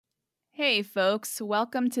Hey folks,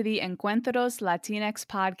 welcome to the Encuentros Latinx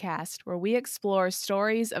podcast, where we explore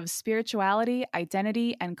stories of spirituality,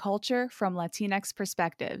 identity, and culture from Latinx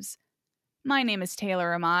perspectives. My name is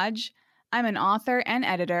Taylor Amaj. I'm an author and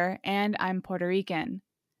editor, and I'm Puerto Rican.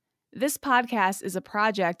 This podcast is a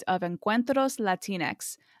project of Encuentros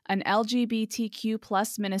Latinx, an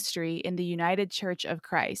LGBTQ+ ministry in the United Church of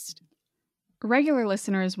Christ. Regular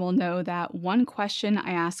listeners will know that one question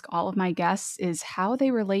I ask all of my guests is how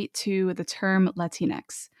they relate to the term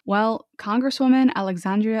Latinx. Well, Congresswoman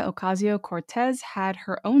Alexandria Ocasio-Cortez had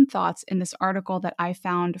her own thoughts in this article that I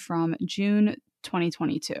found from June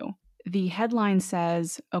 2022. The headline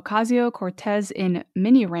says, Ocasio-Cortez in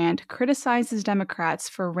mini rant criticizes Democrats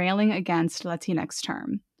for railing against Latinx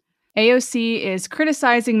term. AOC is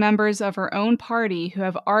criticizing members of her own party who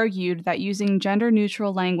have argued that using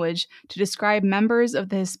gender-neutral language to describe members of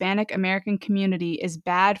the Hispanic American community is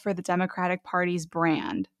bad for the Democratic Party's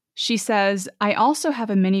brand. She says, I also have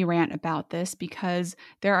a mini rant about this because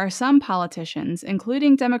there are some politicians,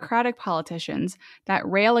 including Democratic politicians, that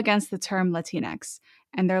rail against the term Latinx.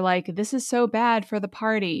 And they're like, this is so bad for the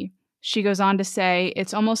party. She goes on to say,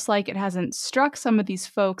 it's almost like it hasn't struck some of these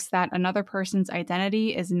folks that another person's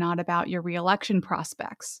identity is not about your re-election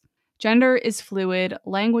prospects. Gender is fluid,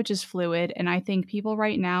 language is fluid, and I think people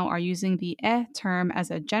right now are using the term as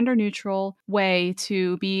a gender-neutral way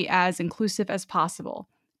to be as inclusive as possible.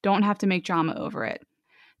 Don't have to make drama over it.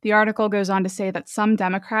 The article goes on to say that some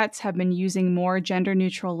Democrats have been using more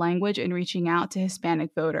gender-neutral language in reaching out to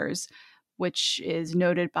Hispanic voters, which is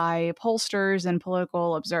noted by pollsters and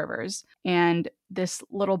political observers. And this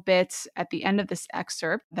little bit at the end of this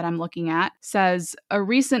excerpt that I'm looking at says, a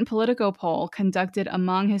recent Politico poll conducted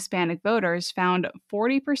among Hispanic voters found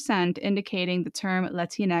 40% indicating the term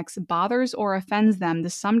Latinx bothers or offends them to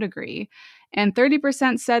some degree, and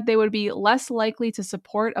 30% said they would be less likely to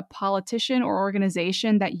support a politician or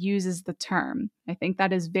organization that uses the term. I think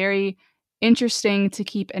that is very interesting to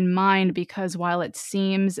keep in mind because while it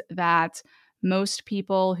seems that most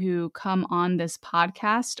people who come on this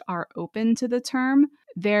podcast are open to the term,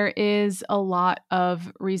 there is a lot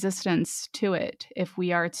of resistance to it if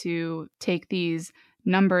we are to take these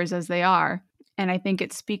numbers as they are. And I think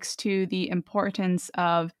it speaks to the importance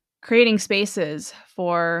of creating spaces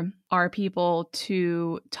for our people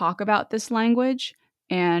to talk about this language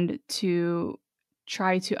and to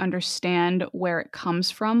try to understand where it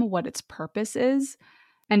comes from, what its purpose is,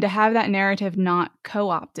 and to have that narrative not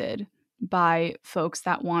co-opted by folks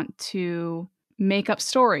that want to make up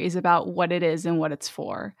stories about what it is and what it's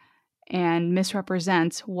for and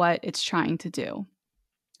misrepresent what it's trying to do.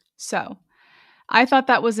 So, I thought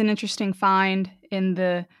that was an interesting find in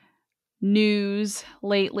the news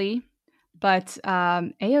lately, but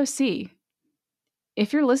AOC,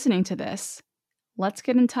 if you're listening to this, let's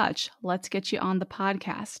get in touch. Let's get you on the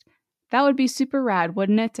podcast. That would be super rad,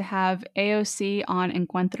 wouldn't it, to have AOC on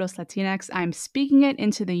Encuentros Latinx? I'm speaking it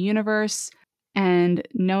into the universe, and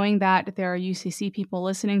knowing that there are UCC people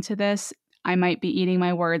listening to this, I might be eating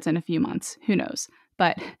my words in a few months. Who knows?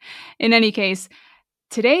 But in any case,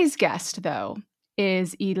 today's guest, though,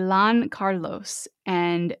 is Ilan Carlos,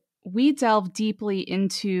 and we delve deeply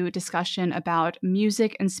into discussion about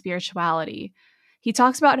music and spirituality. He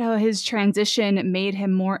talks about how his transition made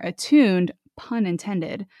him more attuned, pun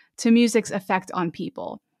intended, to music's effect on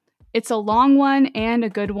people. It's a long one and a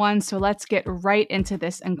good one, so let's get right into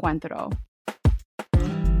this encuentro.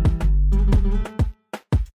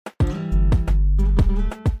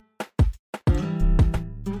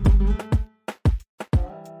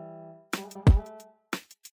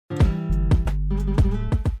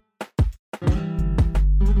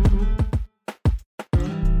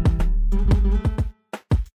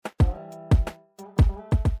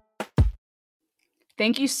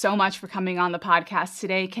 Thank you so much for coming on the podcast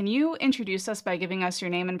today. Can you introduce us by giving us your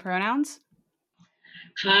name and pronouns?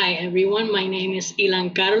 Hi, everyone. My name is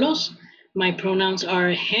Ilan Carlos. My pronouns are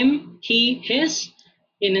him, he, his,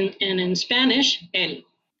 and in Spanish, él.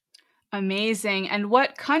 Amazing. And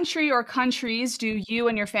what country or countries do you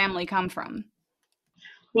and your family come from?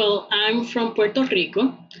 Well, I'm from Puerto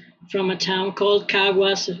Rico, from a town called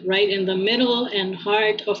Caguas, right in the middle and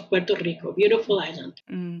heart of Puerto Rico. Beautiful island.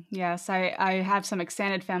 Yes, I have some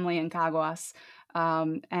extended family in Caguas.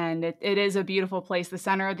 And it is a beautiful place, the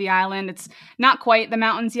center of the island. It's not quite the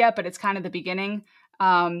mountains yet, but it's kind of the beginning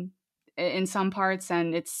in some parts,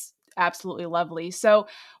 and it's absolutely lovely. So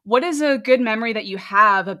what is a good memory that you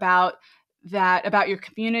have about that, about your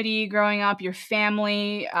community growing up, your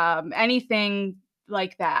family, anything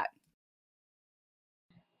like that?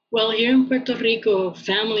 Well, here in Puerto Rico,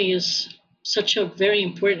 family is such a very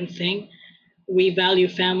important thing. we value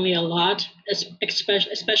family a lot,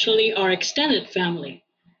 especially our extended family.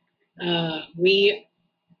 We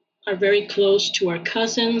are very close to our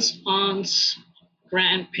cousins, aunts,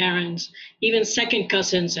 grandparents, even second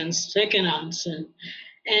cousins and second aunts,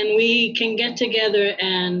 and we can get together.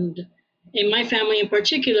 And in my family in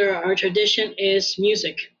particular, our tradition is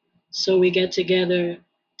music, so we get together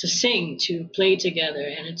to sing, to play together,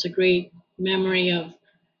 and it's a great memory of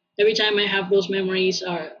every time I have those memories.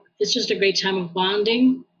 Are It's just a great time of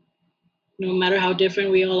bonding. No matter how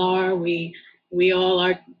different we all are, we all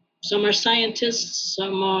are. Some are scientists,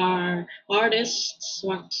 some are artists,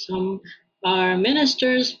 some are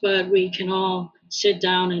ministers, but we can all sit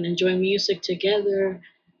down and enjoy music together,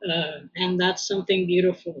 and that's something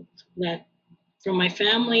beautiful that from my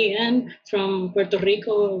family and from Puerto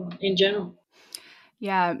Rico in general.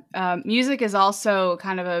 Yeah, music is also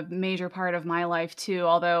kind of a major part of my life too.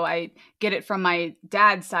 Although I get it from my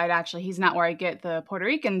dad's side. Actually, he's not where I get the Puerto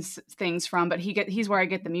Rican things from, but he's where I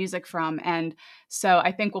get the music from. And so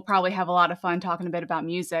I think we'll probably have a lot of fun talking a bit about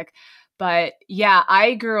music. But yeah,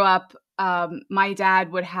 I grew up. My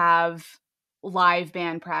dad would have live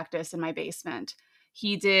band practice in my basement.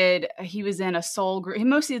 He was in a soul group. He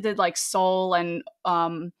mostly did like soul and a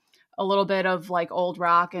little bit of like old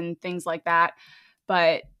rock and things like that,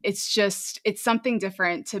 but it's something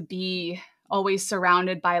different to be always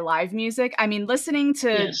surrounded by live music. I mean, listening to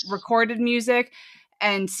Yes. recorded music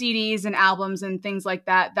and CDs and albums and things like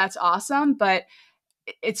that, that's awesome. But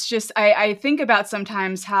it's just, I think about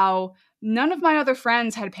sometimes how none of my other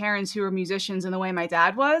friends had parents who were musicians in the way my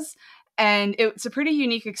dad was. And it's a pretty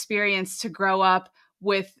unique experience to grow up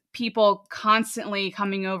with people constantly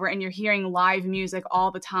coming over and you're hearing live music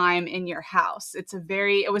all the time in your house.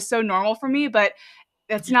 It was so normal for me, but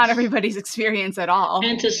that's not everybody's experience at all.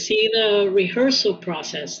 And to see the rehearsal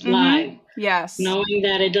process live, Yes. knowing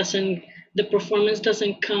that the performance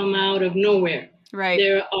doesn't come out of nowhere. Right.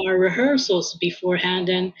 There are rehearsals beforehand,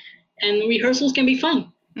 and rehearsals can be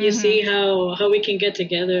fun. You see how we can get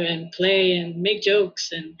together and play and make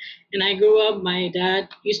jokes. And I grew up, my dad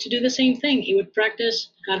used to do the same thing. He would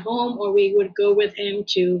practice at home, or we would go with him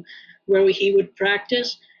to where he would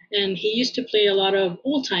practice. And he used to play a lot of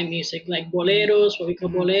old time music, like boleros, what we call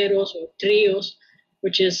boleros, or trios,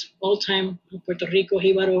 which is old time Puerto Rico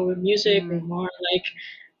jibaro music, or more like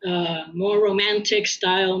more romantic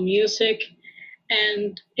style music.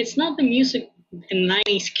 And it's not the music in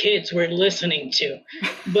 90s kids were listening to,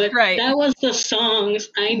 but Right. that was the songs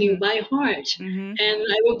I knew by heart. And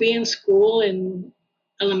I would be in school, in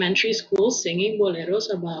elementary school, singing boleros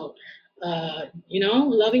about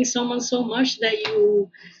loving someone so much that you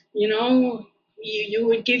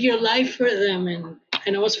would give your life for them.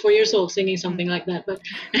 And I was 4 years old singing something like that, but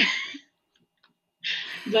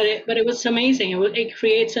but it was amazing. It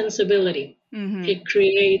creates sensibility. It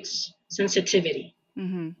creates sensitivity.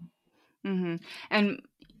 And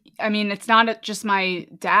I mean, it's not just my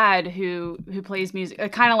dad who plays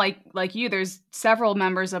music. Kind of like you, there's several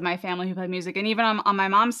members of my family who play music, and even on my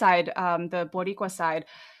mom's side, the Boricua side,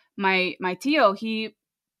 my tio, he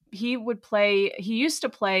would play. He used to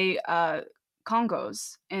play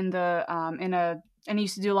congos and he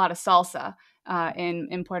used to do a lot of salsa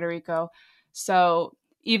in Puerto Rico. So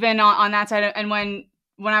even on that side, and when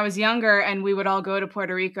I was younger, and we would all go to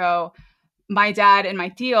Puerto Rico, my dad and my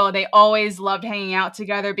tio, they always loved hanging out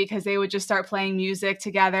together because they would just start playing music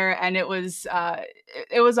together. And it was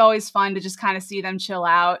always fun to just kind of see them chill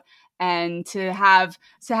out and to have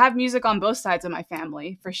music on both sides of my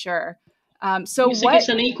family, for sure. So music is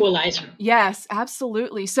an equalizer. Yes,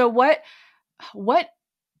 absolutely. So what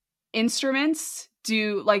instruments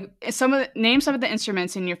name some of the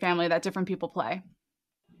instruments in your family that different people play?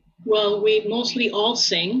 Well, we mostly all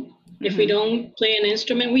sing. If we don't play an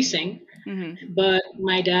instrument, we sing. But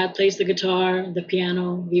my dad plays the guitar, the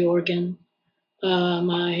piano, the organ.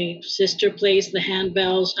 My sister plays the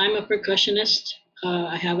handbells. I'm a percussionist.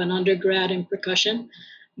 I have an undergrad in percussion,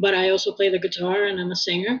 but I also play the guitar and I'm a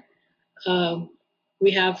singer.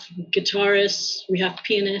 We have guitarists, we have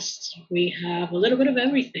pianists, we have a little bit of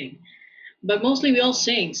everything, but mostly we all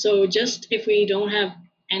sing. So just if we don't have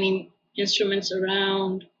any instruments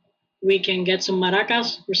around, we can get some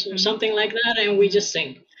maracas or something like that, and we just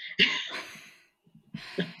sing.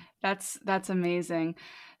 That's amazing.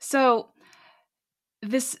 So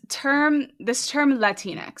this term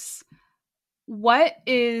Latinx, what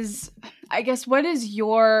is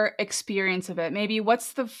your experience of it? Maybe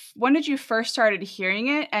when did you first started hearing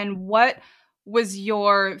it, and what was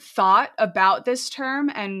your thought about this term,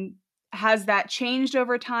 and has that changed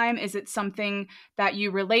over time? Is it something that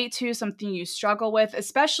you relate to, something you struggle with,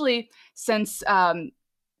 especially since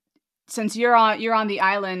since you're on the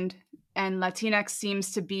island, and Latinx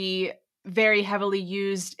seems to be very heavily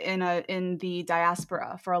used in the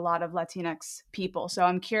diaspora for a lot of Latinx people. So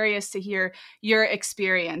I'm curious to hear your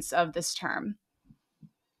experience of this term.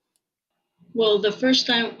 Well, the first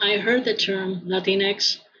time I heard the term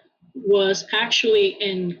Latinx was actually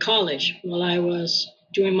in college while I was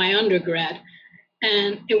doing my undergrad.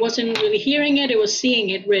 And it wasn't really hearing it, it was seeing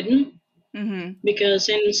it written. Mm-hmm. Because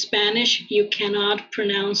in Spanish, you cannot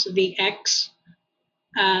pronounce the X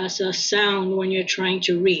as a sound when you're trying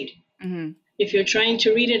to read. Mm-hmm. If you're trying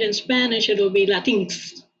to read it in Spanish, it'll be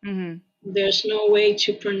Latinx. Mm-hmm. There's no way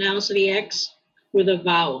to pronounce the X with a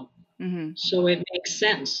vowel. Mm-hmm. So it makes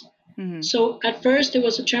sense. Mm-hmm. So at first, it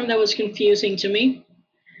was a term that was confusing to me.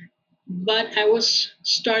 But I was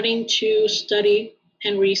starting to study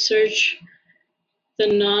and research the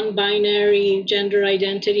non-binary gender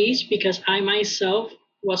identities because I myself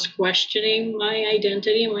was questioning my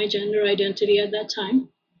identity, my gender identity at that time.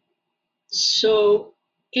 So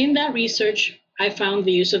in that research, I found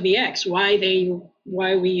the use of the X, why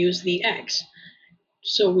we use the X.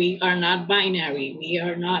 So we are not binary. We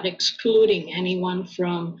are not excluding anyone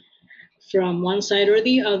from one side or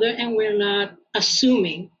the other, and we're not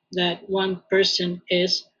assuming that one person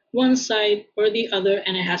is one side or the other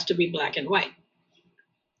and it has to be black and white.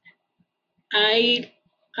 I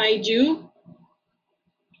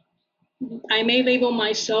may label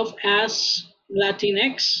myself as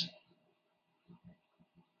Latinx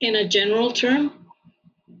in a general term.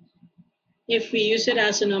 If we use it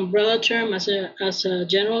as an umbrella term, as a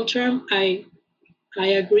general term, I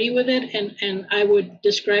agree with it, and I would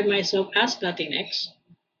describe myself as Latinx.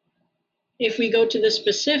 If we go to the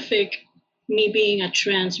specific, me being a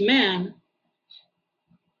trans man,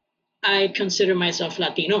 I consider myself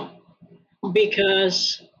Latino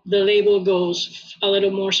because the label goes a little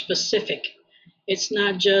more specific. It's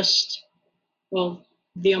not just, well,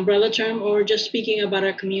 the umbrella term or just speaking about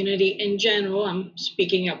our community in general. I'm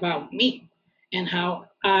speaking about me and how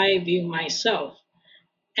I view myself.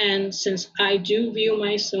 And since I do view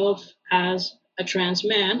myself as a trans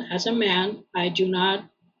man, as a man, I do not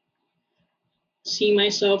see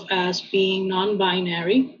myself as being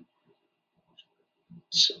non-binary.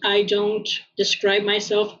 I don't describe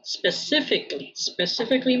myself specifically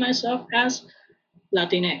myself as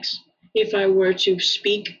Latinx. If I were to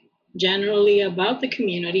speak generally about the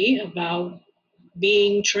community, about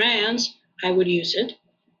being trans, I would use it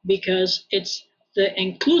because it's the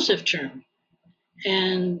inclusive term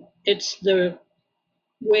and it's the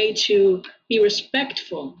way to be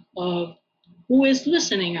respectful of who is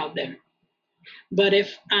listening out there. But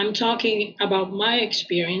if I'm talking about my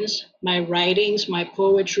experience, my writings, my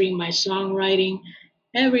poetry, my songwriting,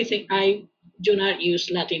 everything, I do not use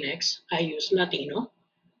Latinx. I use Latino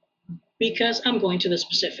because I'm going to the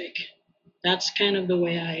specific. That's kind of the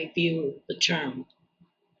way I view the term.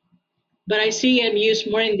 But I see it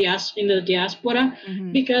used more in the diaspora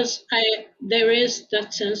because there is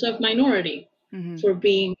that sense of minority. For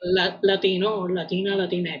being Latino or Latina,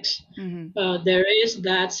 Latinx. There is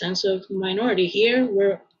that sense of minority. Here,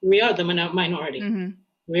 we are the minority.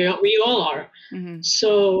 We all are.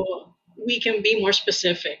 So we can be more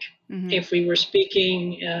specific. If we were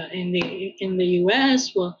speaking in the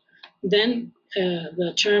U.S., well, then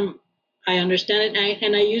the term, I understand it,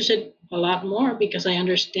 and I use it a lot more because I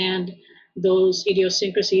understand those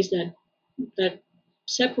idiosyncrasies that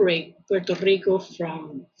separate Puerto Rico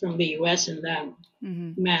from the U.S. in that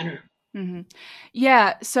manner.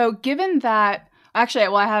 Yeah. So given that, actually,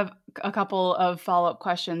 well, I have a couple of follow-up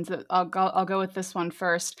questions. I'll go with this one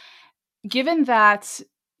first. Given that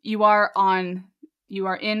you are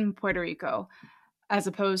in Puerto Rico, as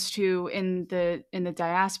opposed to in the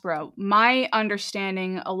diaspora, my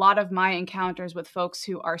understanding, a lot of my encounters with folks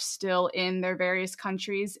who are still in their various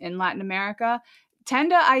countries in Latin America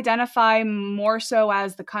tend to identify more so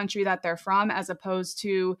as the country that they're from, as opposed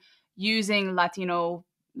to using Latinx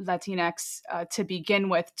to begin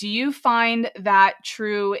with. Do you find that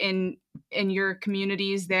true in your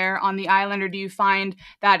communities there on the island, or do you find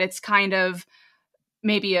that it's kind of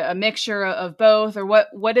maybe a mixture of both, or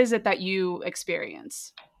what is it that you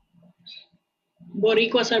experience?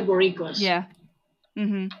 Boricuas are Boricuas. Yeah.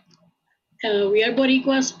 We are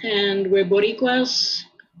Boricuas, and we're Boricuas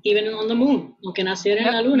even on the moon, aunque nacer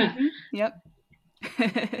en la luna. Yep.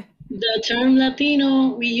 The term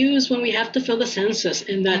Latino we use when we have to fill the census,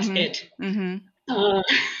 and that's it.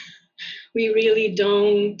 We really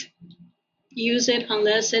don't use it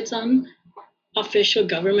unless it's on official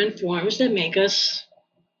government forms that make us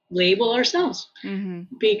label ourselves.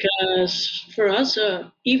 Because for us,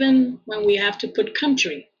 even when we have to put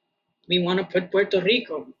country, we want to put Puerto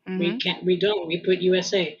Rico. We don't. We put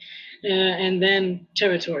USA, and then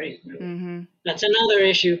territory. That's another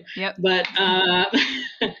issue. Yep. But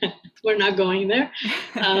we're not going there.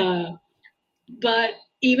 But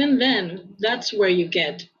even then, that's where you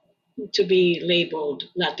get to be labeled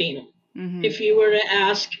Latino. If you were to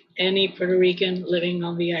ask any Puerto Rican living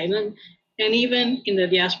on the island, and even in the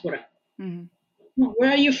diaspora,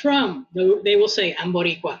 where are you from? They will say, I'm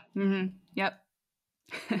Boricua. Yep.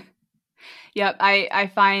 Yep.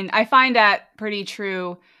 I find that pretty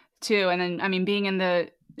true too. And then, I mean, being in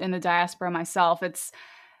the diaspora myself, it's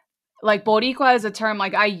like Boricua is a term,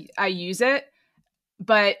 like I use it,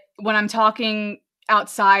 but when I'm talking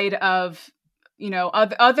outside of, you know,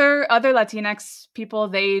 other Latinx people,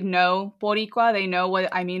 they know Boricua, they know what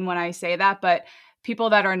I mean when I say that, but people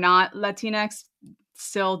that are not Latinx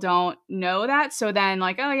still don't know that. So then,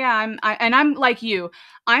 like, oh yeah, I'm like you,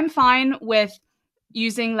 I'm fine with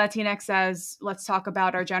using Latinx as, let's talk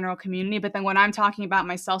about our general community, but then when I'm talking about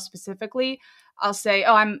myself specifically, I'll say,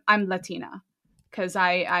 oh, I'm Latina, because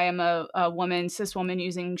I am a woman, cis woman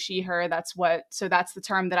using she, her. So that's the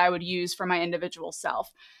term that I would use for my individual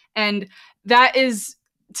self. And that is,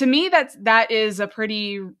 to me, that is a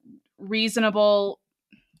pretty reasonable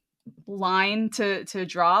line to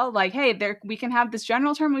draw. Like, hey, we can have this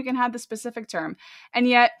general term, we can have the specific term. And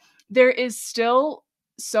yet there is still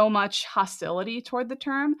so much hostility toward the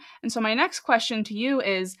term. And so my next question to you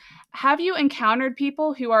is, have you encountered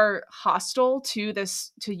people who are hostile to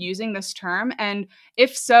using this term? And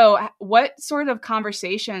if so, what sort of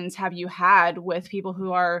conversations have you had with people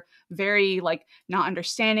who are very, like, not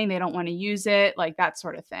understanding, they don't want to use it, like that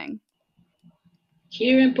sort of thing?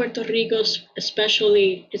 Here in Puerto Rico,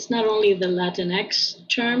 especially, it's not only the Latinx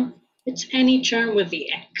term, it's any term with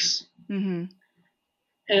the X.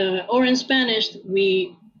 Or in Spanish,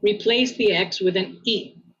 we replace the X with an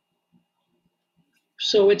E.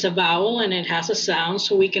 So it's a vowel and it has a sound,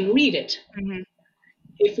 so we can read it.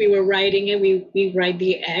 If we were writing it, we write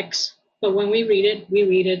the X, but when we read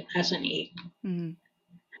it as an E.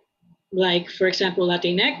 Like, for example,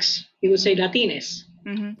 Latinx, we would say Latines.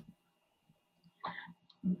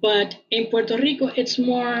 But in Puerto Rico, it's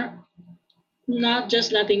more not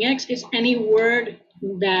just Latinx, it's any word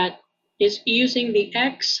that is using the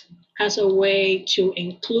X as a way to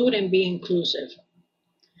include and be inclusive.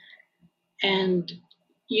 And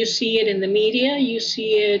you see it in the media, you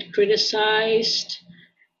see it criticized,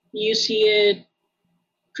 you see it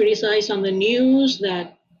criticized on the news,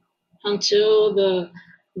 that until the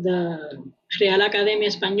Real Academia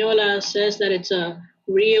Española says that it's a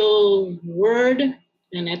real word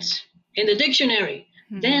and it's in the dictionary,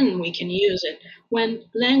 then we can use it. When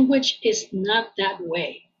language is not that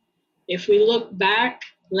way. If we look back,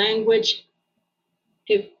 language,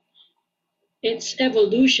 its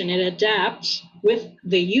evolution, it adapts with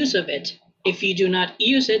the use of it. If you do not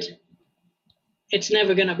use it, it's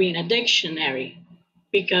never going to be in a dictionary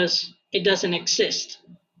because it doesn't exist.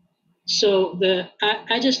 So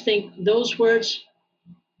I just think those words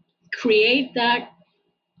create that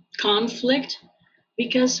conflict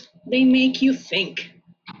because they make you think.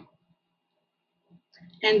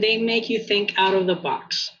 And they make you think out of the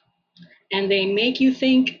box. And they make you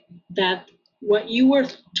think that what you were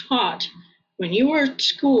taught when you were at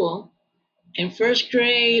school in first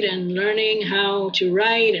grade and learning how to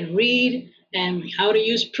write and read and how to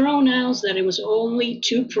use pronouns, that it was only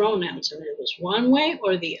two pronouns and it was one way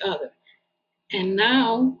or the other. And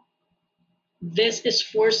now this is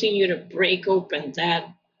forcing you to break open that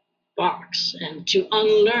box and to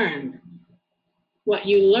unlearn what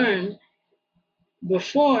you learned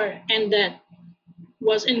before, and that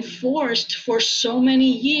was enforced for so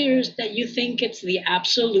many years that you think it's the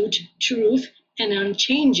absolute truth and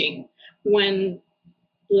unchanging, when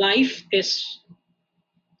life is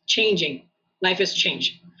changing. Life is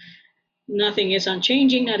changing. Nothing is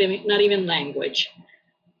unchanging, not even language.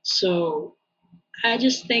 So I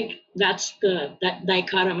just think that's that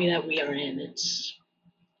dichotomy that we are in. It's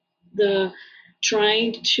there's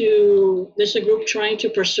a group trying to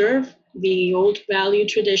preserve the old value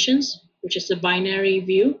traditions, which is the binary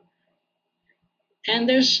view. And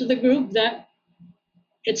there's the group that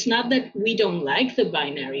it's not that we don't like the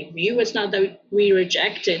binary view, it's not that we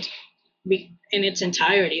reject it in its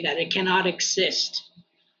entirety, that it cannot exist.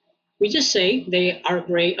 We just say they are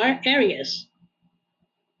gray areas,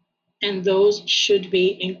 and those should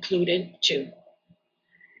be included too.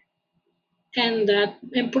 And that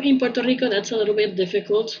in Puerto Rico, that's a little bit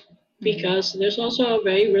difficult because there's also a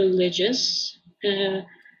very religious,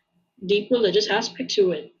 deep religious aspect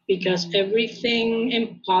to it, because everything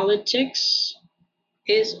in politics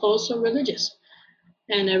is also religious.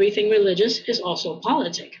 and everything religious is also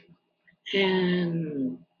politic.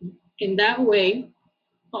 And in that way,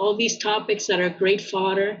 all these topics that are great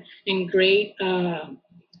fodder and great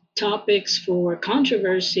topics for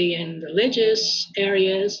controversy in religious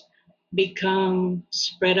areas become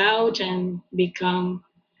spread out and become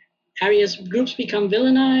groups become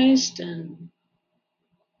villainized, and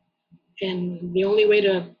the only way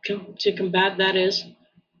to combat that is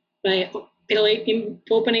by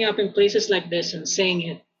opening up in places like this and saying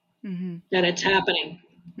it, that it's happening.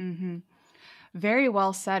 Very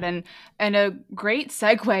well said, and a great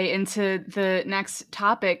segue into the next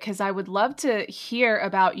topic, because I would love to hear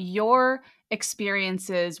about your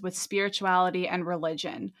experiences with spirituality and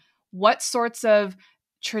religion. What sorts of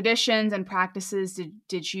traditions and practices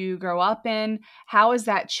did you grow up in? How has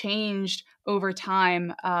that changed over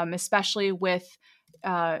time, especially with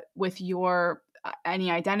your any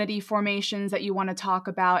identity formations that you want to talk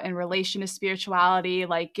about in relation to spirituality?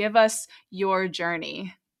 Like, give us your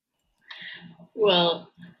journey. Well,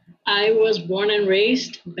 I was born and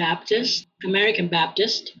raised Baptist, American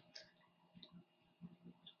Baptist,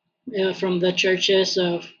 from the churches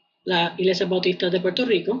of La Iglesia Bautista de Puerto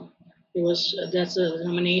Rico. That's a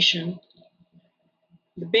denomination.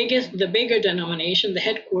 The bigger denomination, the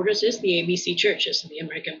headquarters is the ABC churches, the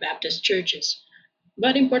American Baptist churches.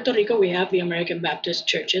 But in Puerto Rico, we have the American Baptist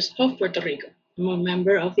Churches of Puerto Rico. I'm a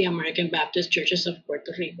member of the American Baptist Churches of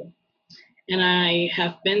Puerto Rico. And I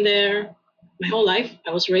have been there my whole life.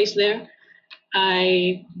 I was raised there.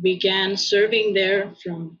 I began serving there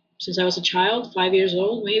since I was a child, 5 years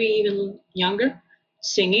old, maybe even younger,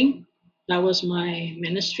 singing. That was my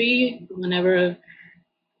ministry. Whenever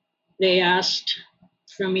they asked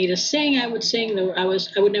for me to sing, I would sing. I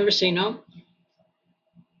would never say no.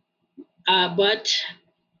 But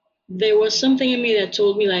there was something in me that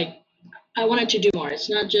told me, like, I wanted to do more. It's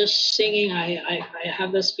not just singing. I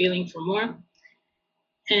have this feeling for more.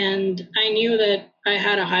 And I knew that I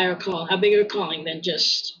had a bigger calling than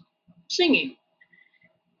just singing.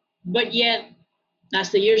 But yet,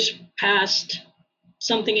 as the years passed,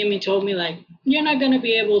 something in me told me, like, you're not going to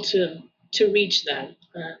be able to reach that.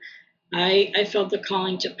 I felt the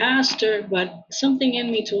calling to pastor, but something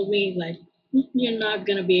in me told me, like, you're not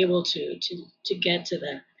going to be able to get to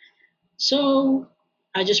that. So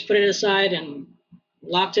I just put it aside and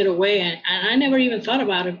locked it away, and I never even thought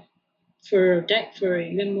about it for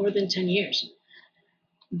even more than 10 years.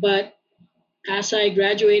 But as I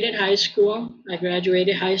graduated high school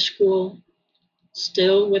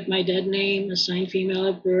still with my dead name, assigned female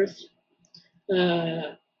at birth.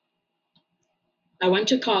 I went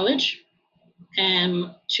to college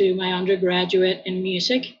and to my undergraduate in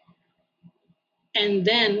music. And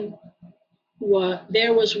then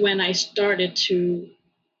there was when I started to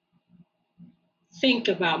think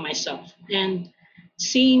about myself and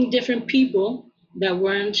seeing different people that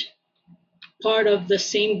weren't part of the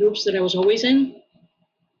same groups that I was always in.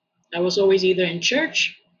 I was always either in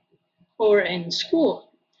church or in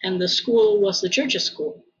school, and the school was the church's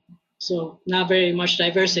school. So not very much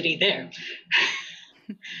diversity there.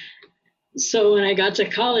 So when I got to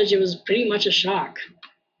college, it was pretty much a shock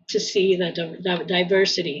to see the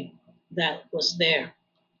diversity that was there.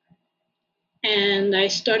 And I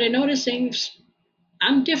started noticing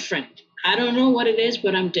I'm different. I don't know what it is,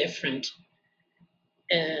 but I'm different.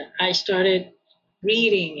 I started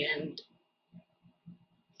reading, and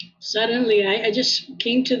suddenly I just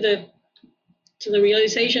came to the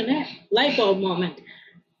realization, light bulb moment.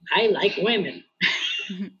 I like women.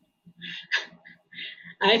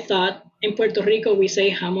 I thought in Puerto Rico we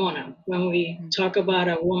say jamona when we talk about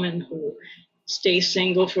a woman who stays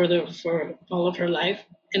single for all of her life,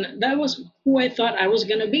 and that was who I thought I was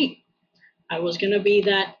gonna be. I was gonna be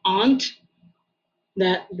that aunt,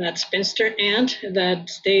 that spinster aunt that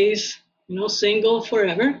stays, single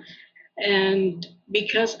forever. And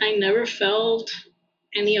because I never felt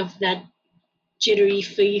any of that jittery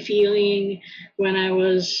feeling when I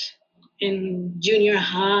was in junior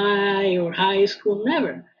high or high school,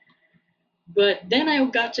 never. But then I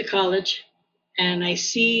got to college and I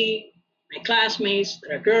see my classmates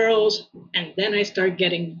that are girls, and then I start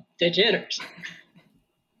getting the jitters.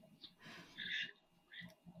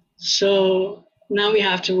 So now we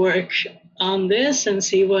have to work on this and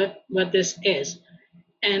see what this is.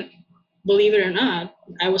 And believe it or not,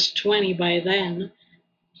 I was 20 by then.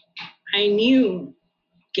 I knew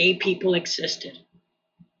gay people existed.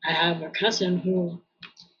 I have a cousin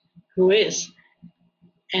who is.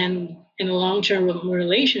 And in a long-term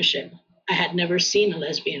relationship, I had never seen a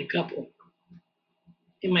lesbian couple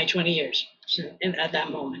in my 20 years at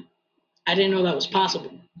that moment. I didn't know that was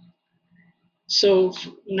possible. So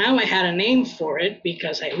now I had a name for it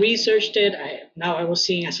because I researched it. Now I was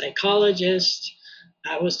seeing a psychologist.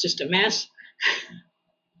 I was just a mess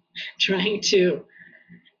trying to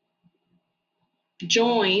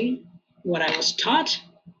join what I was taught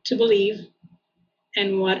to believe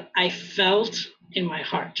and what I felt in my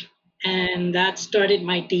heart. And that started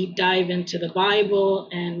my deep dive into the Bible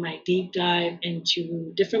and my deep dive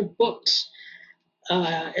into different books,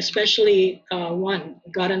 especially one,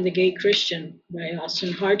 God and the Gay Christian by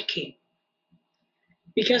Austin Hartke.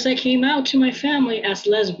 Because I came out to my family as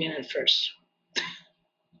lesbian at first.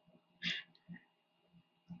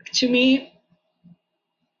 To me,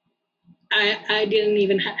 I didn't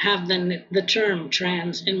even have the term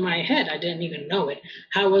trans in my head. I didn't even know it.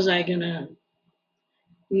 How was I going to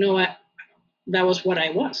know that was what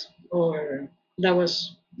I was, or that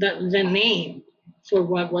was the name for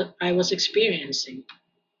what I was experiencing?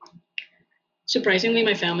 Surprisingly,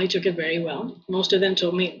 my family took it very well. Most of them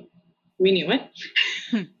told me, we knew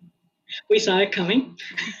it. We saw it coming.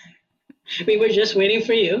 We were just waiting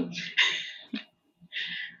for you.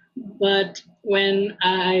 But when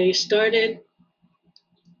I started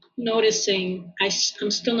noticing I'm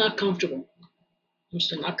still not comfortable. I'm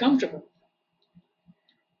still not comfortable.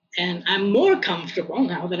 And I'm more comfortable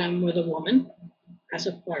now that I'm with a woman as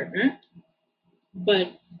a partner,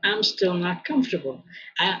 but I'm still not comfortable.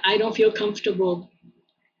 I don't feel comfortable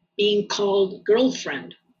being called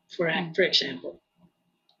girlfriend, for example.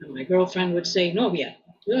 And my girlfriend would say novia.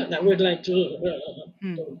 That would like to.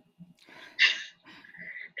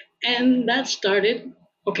 And that started,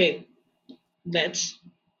 okay, let's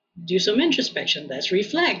do some introspection. Let's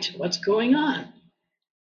reflect what's going on.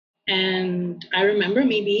 And I remember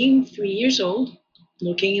me being 3 years old,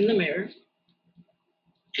 looking in the mirror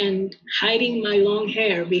and hiding my long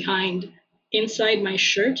hair behind inside my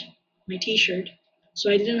shirt, my t-shirt,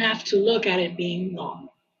 so I didn't have to look at it being long.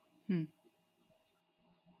 And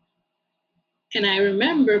I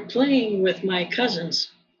remember playing with my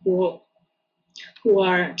cousins who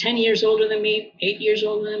are 10 years older than me, 8 years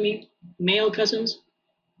older than me, male cousins.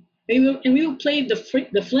 And we would play the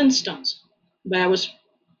Flintstones, but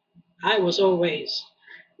I was always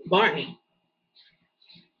Barney.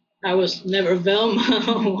 I was never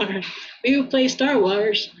Velma. We would play Star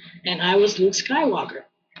Wars, and I was Luke Skywalker.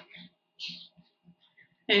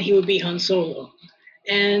 And he would be Han Solo.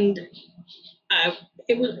 And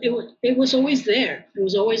it was always there. It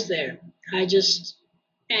was always there. I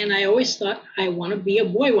always thought I want to be a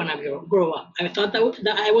boy when I grow up. I thought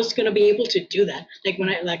that I was going to be able to do that,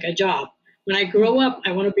 like a job. When I grow up,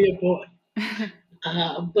 I want to be a boy.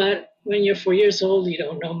 But when you're 4 years old, you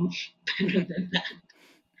don't know better than that.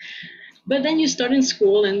 But then you start in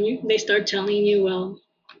school, and they start telling you, well,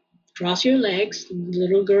 cross your legs.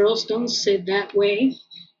 Little girls don't sit that way.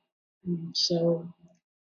 So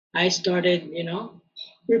I started,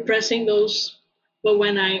 repressing those. But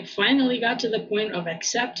when I finally got to the point of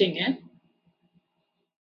accepting it,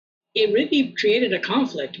 it really created a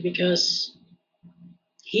conflict, because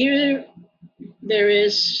here there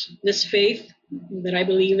is this faith that I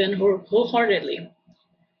believe in wholeheartedly.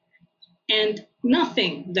 And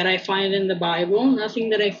nothing that I find in the Bible,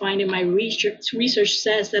 nothing that I find in my research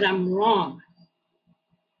says that I'm wrong.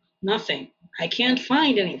 Nothing. I can't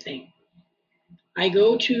find anything. I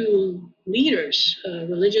go to leaders,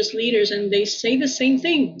 religious leaders, and they say the same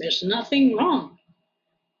thing. There's nothing wrong.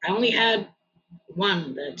 I only had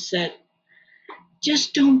one that said,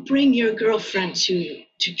 just don't bring your girlfriend to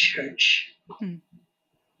church.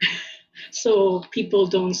 So people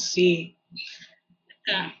don't see.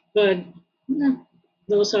 But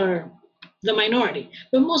those are the minority.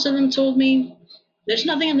 But most of them told me, there's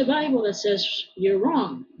nothing in the Bible that says you're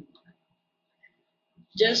wrong.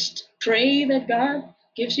 Just pray that God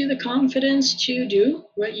gives you the confidence to do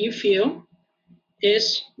what you feel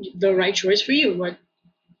is the right choice for you, what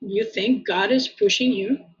you think God is pushing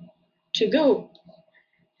you to go.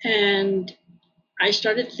 And I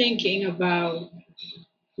started thinking about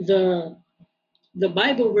the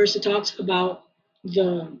Bible verse that talks about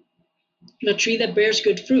the tree that bears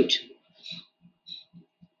good fruit.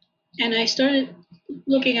 And I started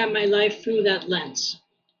looking at my life through that lens.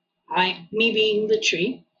 Me being the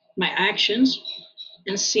tree, my actions,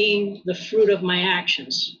 and seeing the fruit of my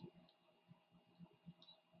actions.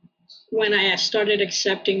 When I started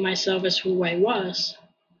accepting myself as who I was,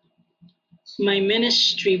 my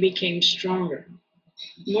ministry became stronger.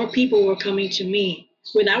 More people were coming to me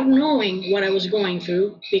without knowing what I was going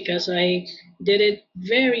through, because I did it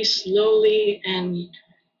very slowly, and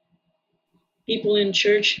people in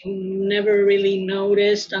church never really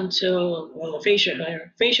noticed until, well, the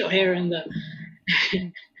facial hair and the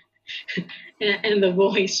and the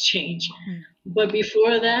voice change. Hmm. But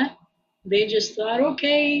before that, they just thought,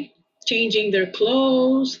 okay, changing their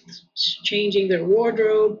clothes, changing their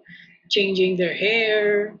wardrobe, changing their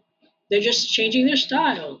hair. They're just changing their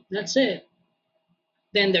style. That's it.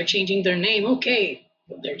 Then they're changing their name. Okay,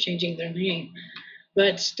 they're changing their name.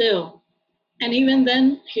 But still, and even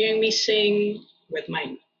then, hearing me sing with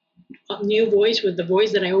my new voice, with the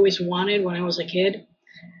voice that I always wanted when I was a kid,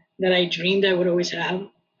 that I dreamed I would always have,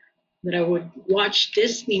 that I would watch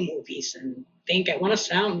Disney movies and think I want to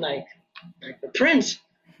sound like the prince.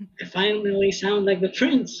 I finally sound like the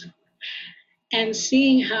prince. And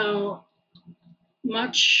seeing how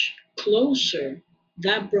much closer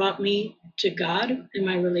that brought me to God, and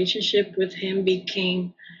my relationship with Him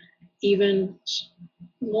became even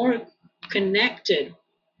more connected,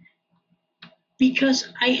 because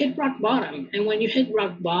I hit rock bottom. And when you hit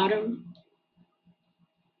rock bottom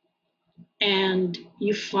and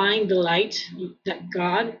you find the light that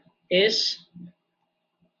God is,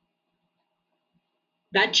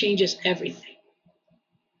 that changes everything.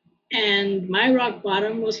 And my rock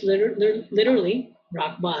bottom was literally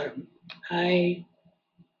rock bottom. I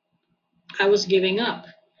I was giving up,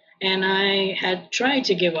 and I had tried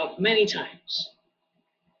to give up many times.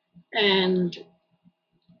 And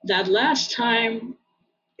that last time,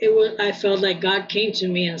 it was I felt like God came to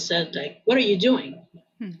me and said, like, "What are you doing?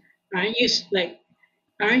 Hmm. Aren't you like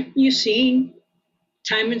aren't you seeing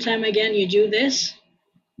time and time again you do this?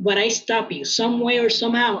 But I stop you some way or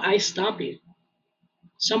somehow. I stop you.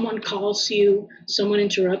 Someone calls you, someone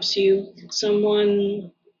interrupts you,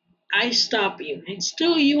 someone I stop you, and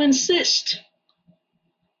still you insist."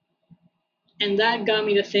 And that got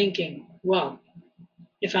me to thinking, well,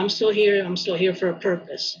 if I'm still here, I'm still here for a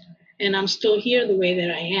purpose. And I'm still here the way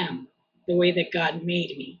that I am, the way that God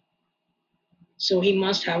made me. So He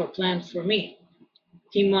must have a plan for me.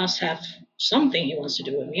 He must have something He wants to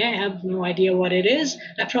do with me. I have no idea what it is.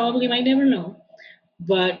 I probably might never know.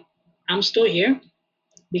 But I'm still here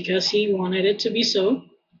because He wanted it to be so.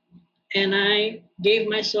 And I gave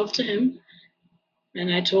myself to Him.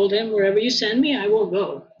 And I told Him, wherever you send me, I will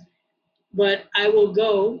go. But I will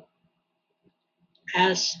go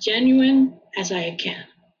as genuine as I can.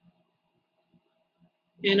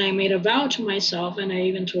 And I made a vow to myself, and I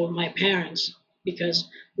even told my parents, because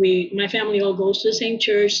my family all goes to the same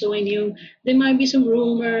church, so I knew there might be some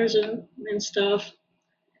rumors and stuff.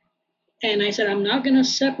 And I said, I'm not going to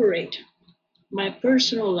separate my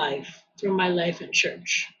personal life from my life in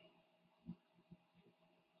church.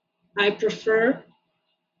 I prefer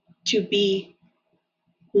to be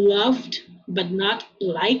loved but not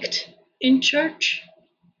liked in church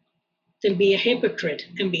than be a hypocrite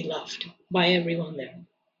and be loved by everyone there.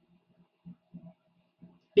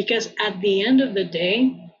 Because at the end of the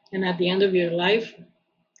day and at the end of your life,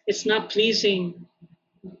 it's not pleasing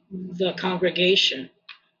the congregation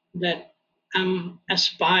that I'm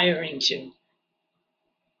aspiring to.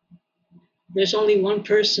 There's only one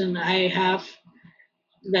person I have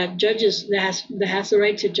that judges that has the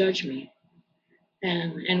right to judge me,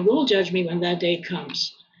 and will judge me when that day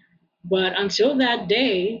comes. But until that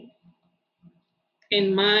day,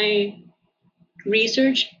 in my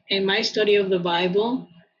research, in my study of the Bible,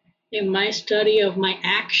 in my study of my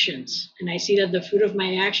actions, and I see that the fruit of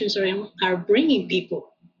my actions are bringing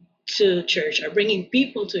people to church, are bringing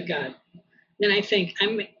people to God, then I think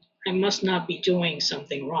I must not be doing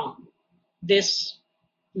something wrong. This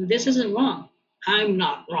isn't wrong. I'm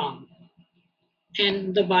not wrong.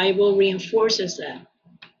 And the Bible reinforces that.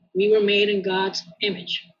 We were made in God's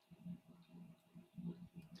image.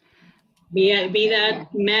 Be that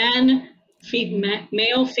man,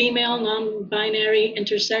 male, female, non-binary,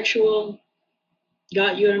 intersexual,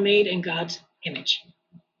 God, you are made in God's image.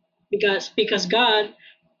 Because God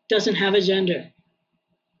doesn't have a gender.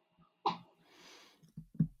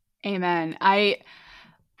 Amen.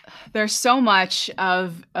 There's so much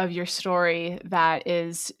of your story that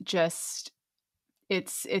is just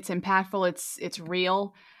it's impactful, it's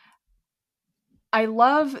real. I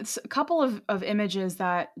love a couple of images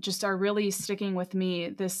that just are really sticking with me.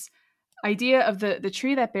 This idea of the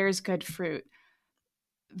tree that bears good fruit.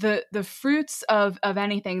 The fruits of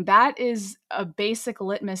anything, that is a basic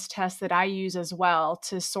litmus test that I use as well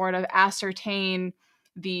to sort of ascertain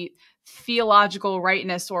the theological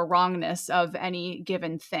rightness or wrongness of any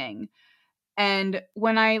given thing. And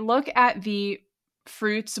when I look at the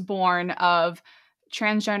fruits born of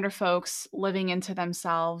transgender folks living into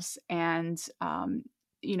themselves and,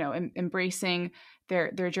 embracing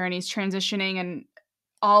their journeys, transitioning, and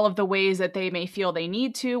all of the ways that they may feel they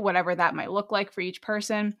need to, whatever that might look like for each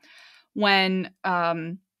person, when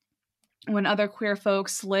when other queer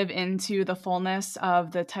folks live into the fullness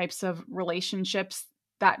of the types of relationships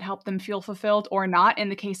that help them feel fulfilled or not, in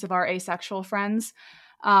the case of our asexual friends.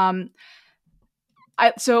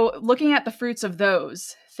 So looking at the fruits of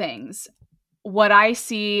those things, what I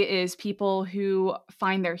see is people who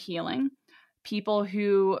find their healing, people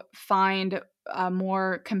who find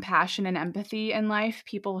more compassion and empathy in life,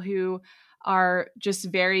 people who are just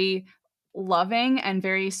very loving and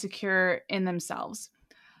very secure in themselves.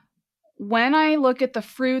 When I look at the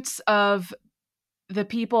fruits of the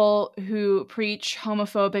people who preach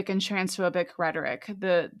homophobic and transphobic rhetoric,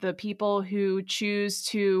 the people who choose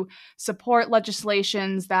to support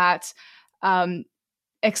legislations that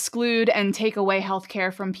exclude and take away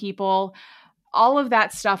healthcare from people, all of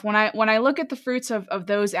that stuff. When I look at the fruits of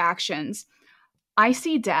those actions, I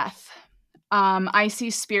see death. I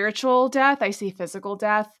see spiritual death. I see physical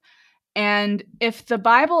death. And if the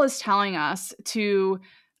Bible is telling us to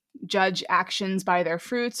judge actions by their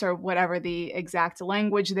fruits, or whatever the exact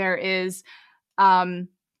language there is, I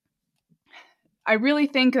really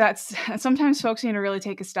think that's sometimes folks need to really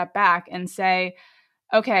take a step back and say,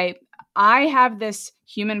 okay, I have this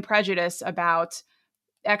human prejudice about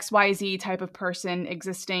XYZ type of person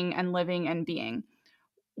existing and living and being.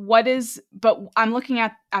 But I'm looking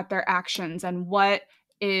at their actions and what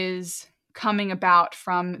is coming about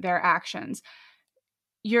from their actions.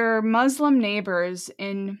 Your Muslim neighbors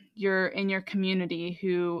in your community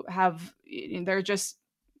who they're just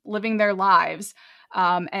living their lives,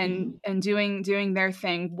 and doing their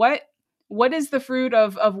thing. What is the fruit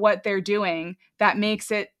of what they're doing that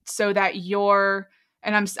makes it so that you're,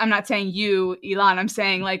 and I'm not saying you, Elon, I'm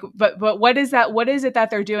saying like, but what is it that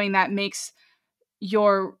they're doing that makes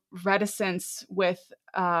your reticence with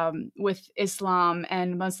Islam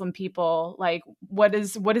and Muslim people, like what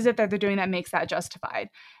is it that they're doing that makes that justified?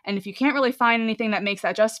 And if you can't really find anything that makes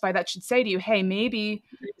that justified, that should say to you, hey, maybe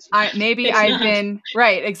I've been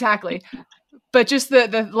right, exactly. But just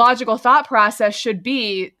the logical thought process should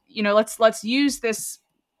be, let's use this,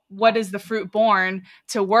 what is the fruit born,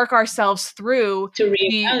 to work ourselves through to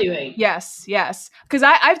reevaluate. Yes, because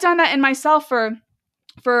I've done that in myself for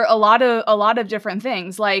a lot of different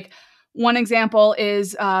things. Like one example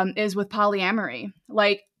is with polyamory.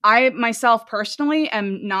 Like I myself personally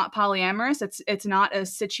am not polyamorous. It's not a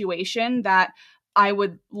situation that I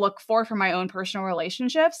would look for my own personal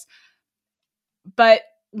relationships. But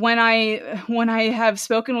when I have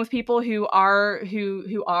spoken with people who are,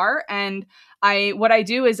 and what I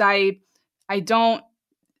do is I don't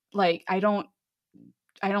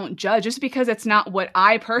judge just because it's not what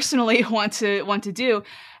I personally want to do.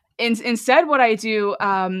 Instead, what I do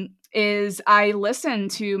is I listen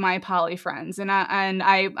to my poly friends, and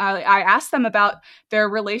I ask them about their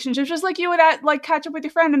relationships, just like you would like catch up with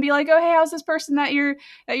your friend and be like, oh, hey, how's this person that you're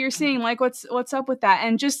seeing? Like, what's up with that?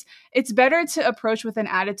 And just, it's better to approach with an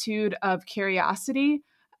attitude of curiosity,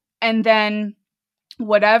 and then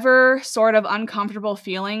whatever sort of uncomfortable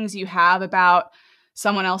feelings you have about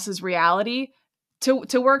someone else's reality,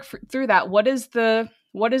 to work through that. What is the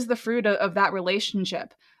fruit of that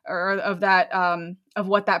relationship, or of that of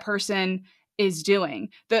what that person is doing?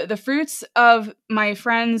 The fruits of my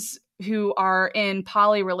friends who are in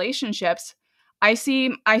poly relationships, I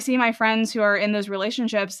see my friends who are in those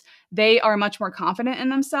relationships, they are much more confident in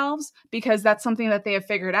themselves because that's something that they have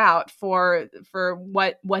figured out for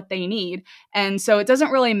what they need. And so it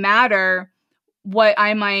doesn't really matter what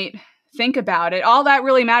I might think about it. All that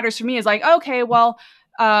really matters for me is like, okay, well,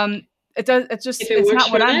 it does. It's just, it's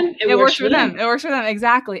not what I'm. It works for them. It works for them.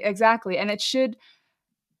 Exactly. And it should.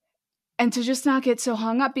 And to just not get so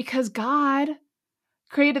hung up, because God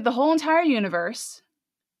created the whole entire universe,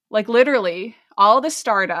 like literally all the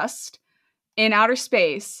stardust in outer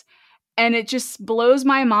space. And it just blows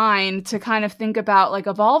my mind to kind of think about, like,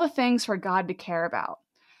 of all the things for God to care about,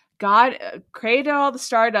 God created all the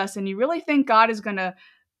stardust, and you really think God is going to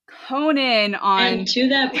hone in on... And to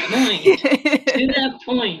that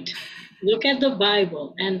point, look at the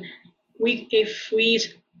Bible. And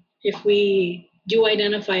if we do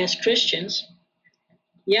identify as Christians,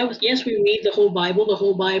 yes, we read the whole Bible. The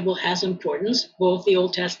whole Bible has importance, both the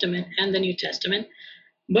Old Testament and the New Testament.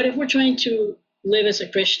 But if we're trying to live as a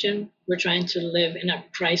Christian, we're trying to live in a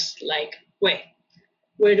Christ-like way.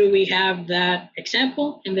 Where do we have that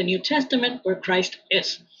example? In the New Testament, where Christ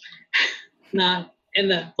is, not in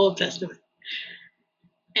the Old Testament.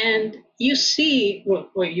 And you see,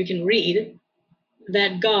 or you can read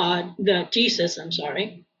that Jesus,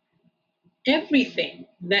 everything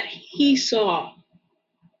that he saw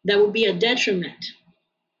that would be a detriment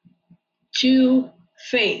to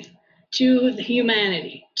faith, to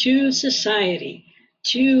humanity, to society,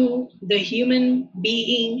 to the human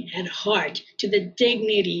being at heart, to the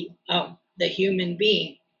dignity of the human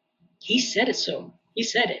being. He said it so. He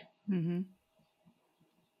said it. Mm-hmm.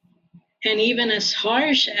 And even as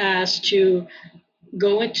harsh as to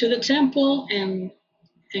go into the temple and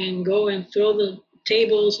go and throw the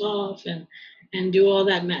tables off and do all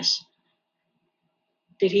that mess.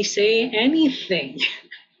 Did he say anything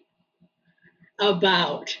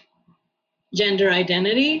about gender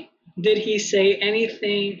identity? Did he say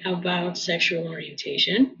anything about sexual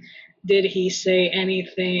orientation? Did he say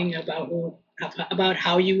anything about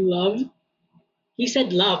how you love? He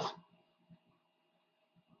said love.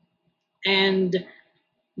 And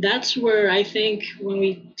that's where I think when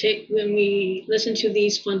we listen to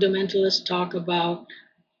these fundamentalists talk about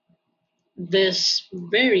this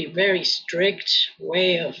very, very strict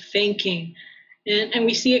way of thinking, and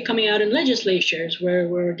we see it coming out in legislatures where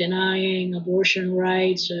we're denying abortion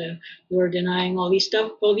rights, we're denying all these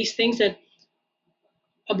things, that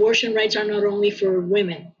abortion rights are not only for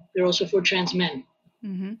women, they're also for trans men.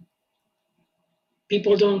 Mm-hmm.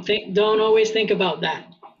 People don't always think about that.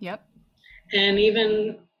 Yep. And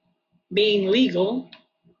even being legal,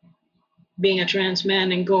 being a trans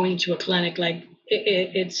man and going to a clinic, like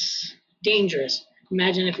it's dangerous.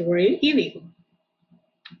 Imagine if it were illegal.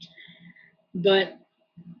 But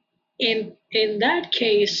in that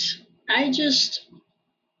case,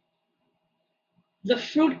 the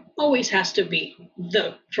fruit always has to be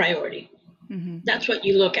the priority. Mm-hmm. That's what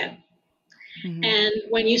you look at. Mm-hmm. And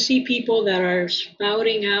when you see people that are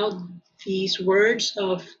spouting out these words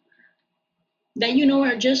of that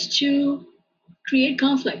are just to create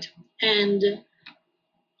conflict and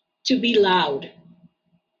to be loud,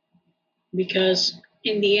 because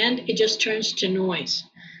in the end it just turns to noise.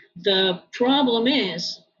 The problem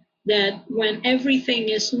is that when everything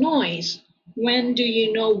is noise, when do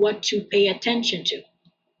you know what to pay attention to?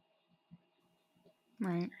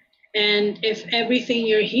 Right. And if everything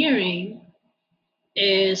you're hearing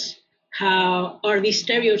are these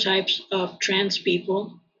stereotypes of trans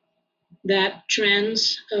people, that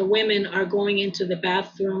trans women are going into the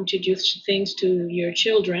bathroom to do things to your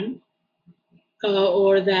children,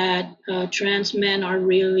 or that trans men are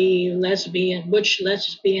really butch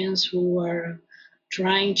lesbians who are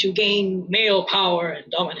trying to gain male power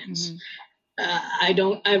and dominance.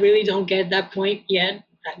 Mm-hmm. I really don't get that point yet,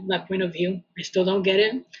 that point of view. I still don't get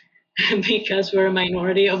it because we're a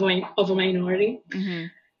minority of a minority.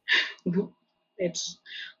 Mm-hmm.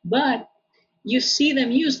 But you see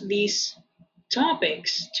them use these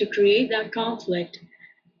topics to create that conflict,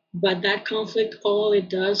 but that conflict, all it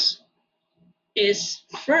does is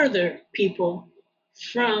further people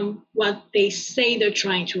from what they say they're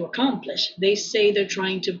trying to accomplish. They say they're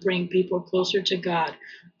trying to bring people closer to God,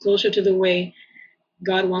 closer to the way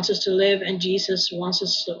God wants us to live and Jesus wants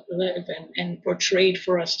us to live and portrayed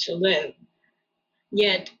for us to live.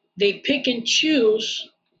 Yet they pick and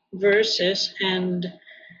choose verses and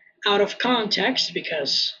out of context,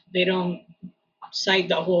 because they don't cite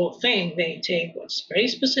the whole thing. They take what's very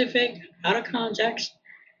specific out of context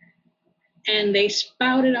and they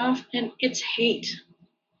spout it off, and it's hate.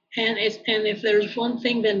 And if there's one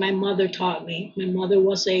thing that my mother taught me, my mother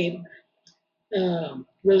was a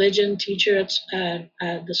religion teacher at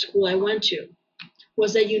the school I went to,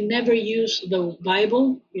 was that you never use the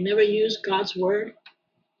Bible, you never use God's word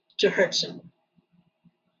to hurt someone.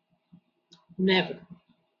 Never.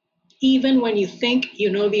 Even when you think you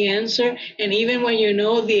know the answer, and even when you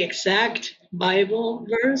know the exact Bible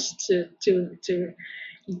verse to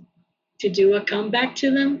do a comeback to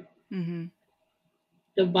them, Mm-hmm.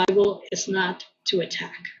 the Bible is not to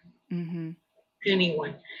attack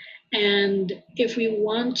anyone. And if we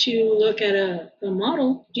want to look at a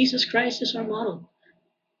model, Jesus Christ is our model.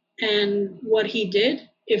 And what he did,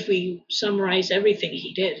 if we summarize everything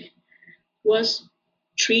he did, was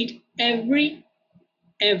treat every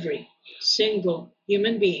single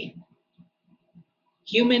human being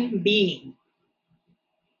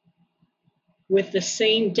with the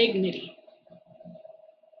same dignity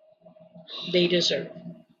they deserve.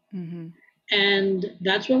 Mm-hmm. And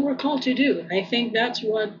that's what we're called to do. I think that's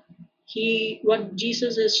what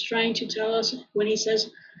Jesus is trying to tell us when he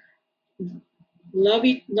says, love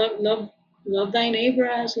thy neighbor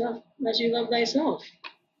as you love thyself.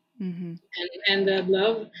 Mm-hmm. And that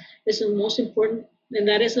love is the most important, and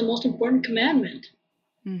that is the most important commandment.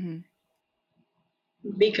 Mm-hmm.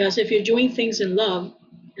 Because if you're doing things in love,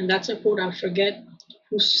 and that's a quote, I forget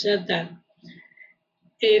who said that.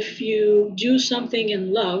 If you do something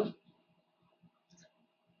in love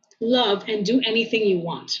and do anything you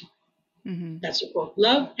want. Mm-hmm. That's a quote.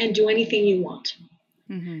 Love and do anything you want.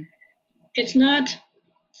 Mm-hmm. It's not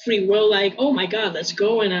free will, like, oh my God, let's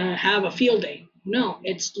go and have a field day. No,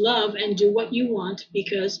 it's love and do what you want,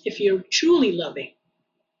 because if you're truly loving,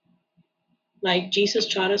 like Jesus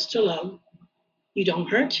taught us to love, you don't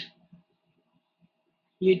hurt,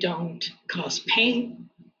 you don't cause pain,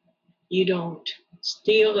 you don't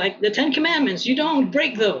steal, like the Ten Commandments, you don't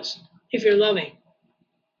break those if you're loving.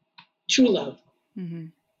 True love. Mm-hmm.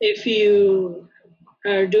 If you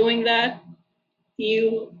are doing that,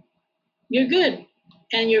 you're good.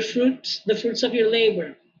 And your fruits, the fruits of your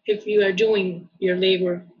labor, if you are doing your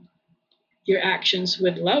labor, your actions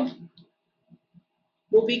with love,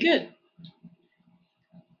 will be good.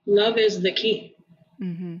 Love is the key.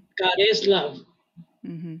 Mm-hmm. God is love.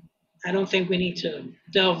 Mm-hmm. I don't think we need to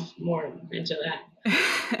delve more into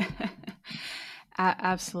that.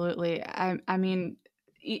 Absolutely. I mean,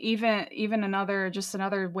 even another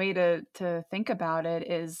way to think about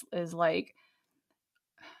it is like,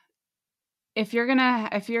 if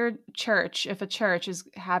a church is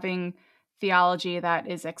having theology that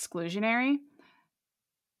is exclusionary,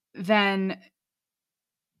 then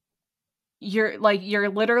you're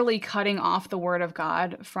literally cutting off the word of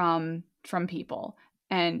God from people.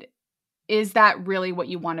 And is that really what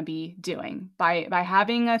you want to be doing by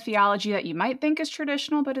having a theology that you might think is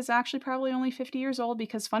traditional but is actually probably only 50 years old,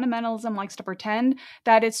 because fundamentalism likes to pretend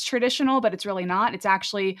that it's traditional but it's really not. It's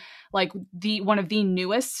actually like one of the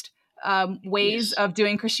newest ways Yes. of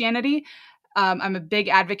doing Christianity. I'm a big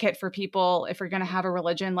advocate for people, if we're going to have a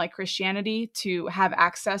religion like Christianity, to have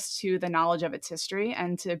access to the knowledge of its history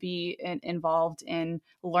and to be involved in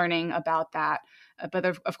learning about that. But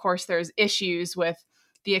of course, there's issues with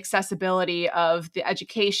the accessibility of the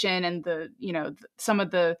education and some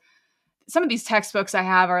of these textbooks I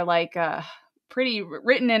have are like pretty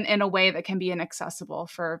written in a way that can be inaccessible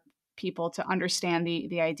for people to understand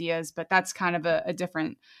the ideas. But that's kind of a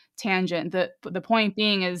different tangent. The point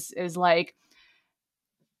being is like,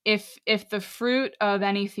 if the fruit of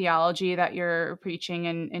any theology that you're preaching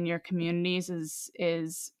in your communities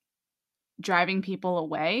is driving people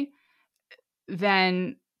away,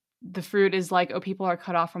 then the fruit is like, oh, people are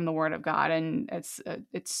cut off from the word of God, and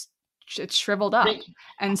it's shriveled up.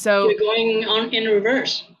 And so, You're going on in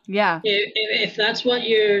reverse. yeah. If that's what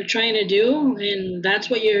you're trying to do, and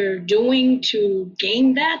that's what you're doing to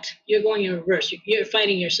gain that, you're going in reverse. You're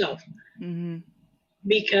fighting yourself. Mm-hmm.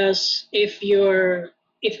 Because if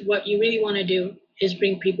what you really want to do is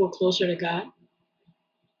bring people closer to God,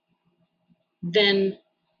 then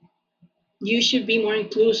you should be more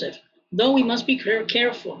inclusive. Though we must be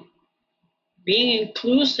careful. Being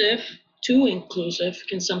too inclusive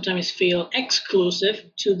can sometimes feel exclusive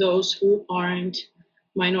to those who aren't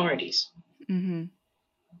minorities. Mm-hmm.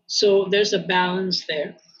 So there's a balance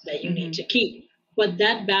there that you Mm-hmm. need to keep. But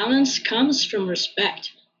that balance comes from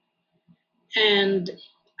respect. And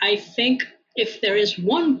I think if there is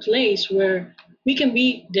one place where we can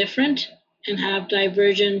be different and have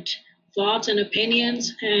divergent thoughts and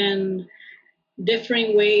opinions and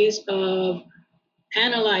differing ways of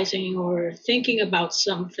analyzing or thinking about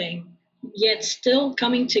something, yet still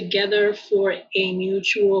coming together for a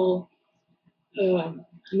mutual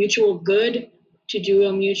good, to do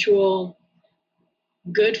a mutual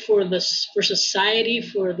good for society,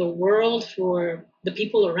 for the world, for the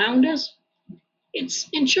people around us. It's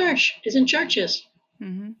in churches,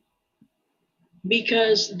 Mm-hmm.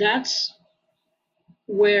 because that's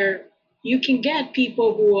where you can get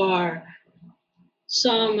people who are,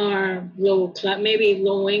 some are maybe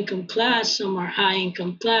low income class, some are high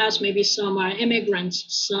income class, maybe some are immigrants,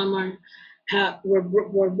 some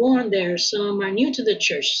were born there, some are new to the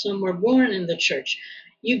church, some were born in the church.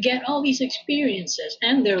 You get all these experiences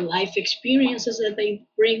and their life experiences that they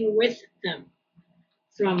bring with them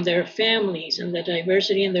from their families, and the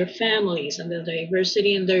diversity in their families, and the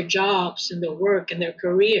diversity in their jobs and their work and their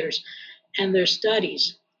careers and their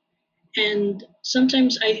studies. And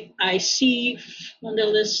sometimes I see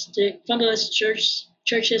fundamentalist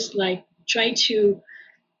churches like try to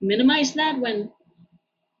minimize that, when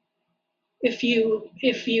if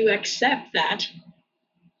you accept that,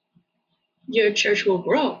 your church will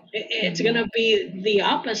grow. It's Mm-hmm. going to be the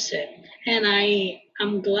opposite. And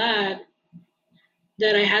I'm glad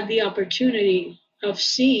that I had the opportunity of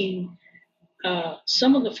seeing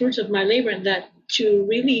some of the fruits of my labor, and that to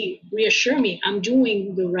really reassure me I'm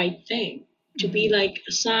doing the right thing, to be Mm-hmm. like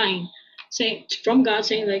a sign saying from God,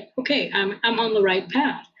 saying like, okay, I'm on the right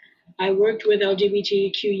path. I worked with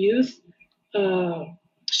LGBTQ youth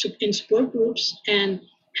in support groups, and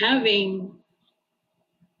having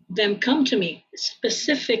them come to me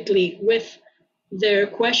specifically with their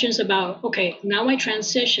questions about, okay, now I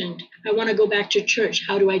transitioned, I want to go back to church,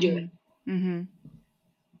 how do I do it? Mm-hmm.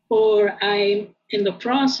 or I'm in the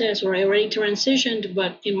process, or I already transitioned,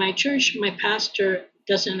 but in my church, my pastor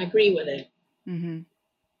doesn't agree with it. Mm-hmm.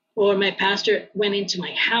 Or my pastor went into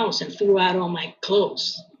my house and threw out all my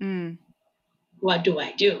clothes. What do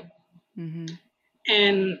I do? Mm-hmm.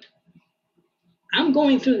 And I'm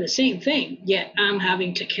going through the same thing, yet I'm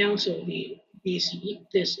having to counsel these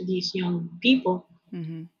young people.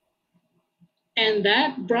 Mm-hmm. And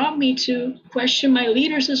that brought me to question my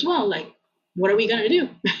leaders as well. Like, what are we going to do?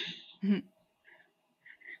 Mm-hmm.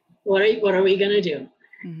 What are we going to do?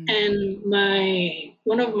 Mm-hmm. And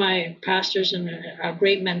one of my pastors and a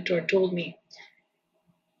great mentor told me,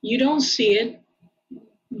 you don't see it,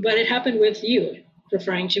 but it happened with you,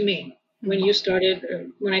 referring to me, when I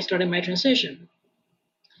started my transition.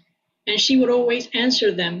 And she would always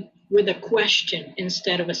answer them with a question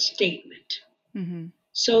instead of a statement. Mm-hmm.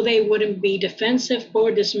 So they wouldn't be defensive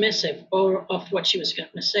or dismissive of what she was going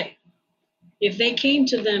to say. If they came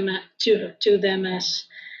to them as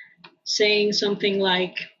saying something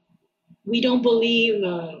like, we don't believe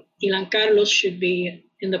Ilan Carlos should be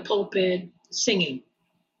in the pulpit singing,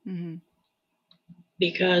 Mm-hmm.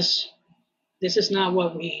 because this is not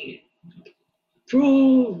what we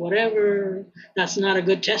prove, whatever. That's not a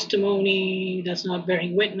good testimony. That's not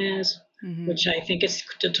bearing witness, Mm-hmm. which I think is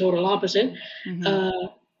the total opposite. Mm-hmm.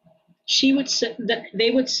 She would say that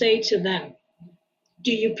they would say to them,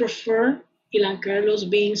 do you prefer Ilan Carlos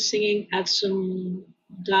being singing at some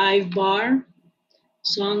dive bar,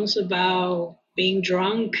 songs about being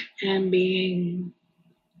drunk and being,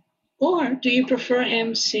 or do you prefer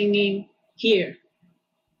him singing here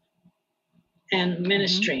and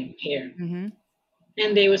ministering here? Mm-hmm.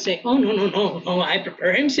 And they would say, oh, no, I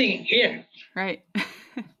prefer him singing here. Right.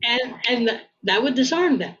 And that would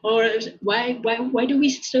disarm them. Or why do we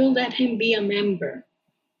still let him be a member?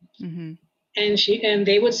 Mm-hmm. And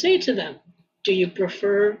they would say to them, do you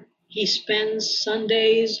prefer he spends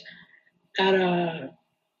Sundays at a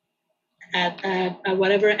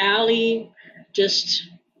whatever alley, just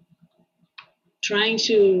trying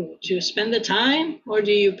to spend the time, or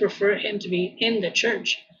do you prefer him to be in the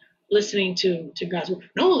church listening to God's word?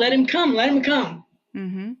 No, let him come.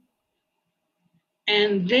 Mm-hmm.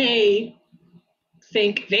 And they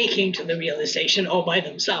think they came to the realization all by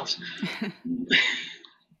themselves.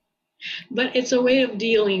 But it's a way of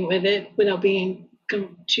dealing with it without being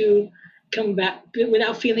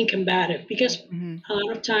without feeling combative. Because Mm-hmm. a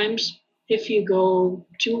lot of times, if you go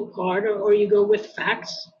too hard, or you go with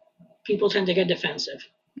facts, people tend to get defensive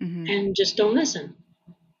Mm-hmm. and just don't listen.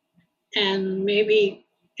 And maybe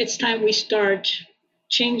it's time we start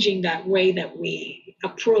changing that way that we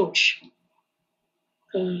approach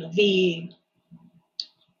the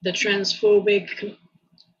transphobics,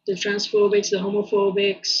 the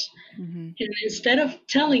homophobics, Mm-hmm. and instead of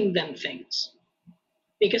telling them things,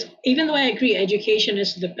 because even though I agree education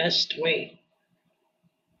is the best way,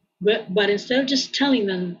 but instead of just telling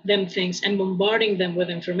them things and bombarding them with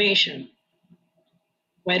information,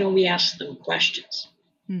 why don't we ask them questions?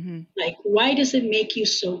 Mm-hmm. Like, why does it make you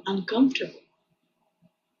so uncomfortable?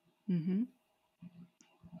 Mm-hmm.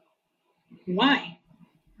 Why?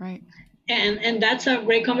 Right. And that's a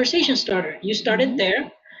great conversation starter. You start Mm-hmm. it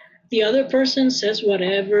there. The other person says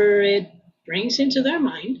whatever it brings into their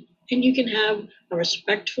mind, and you can have a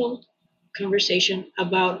respectful conversation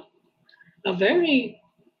about a very,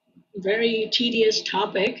 very tedious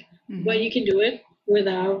topic, Mm-hmm. but you can do it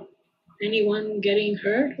without anyone getting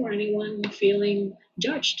hurt or anyone feeling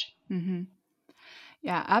judged. Mm-hmm.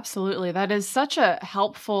 Yeah, absolutely. That is such a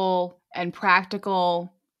helpful and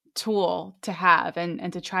practical tool to have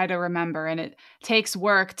and to try to remember. And it takes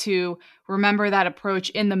work to remember that approach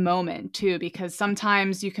in the moment too, because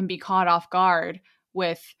sometimes you can be caught off guard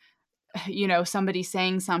with, somebody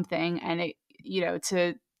saying something and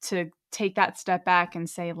to take that step back and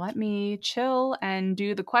say, let me chill and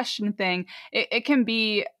do the question thing. It can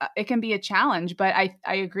be a challenge, but I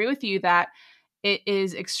agree with you that it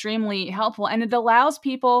is extremely helpful and it allows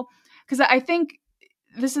people, because I think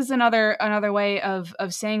this is another way of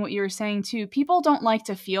saying what you were saying too. People don't like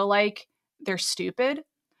to feel like they're stupid.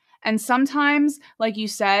 And sometimes, like you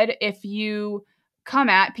said, if you come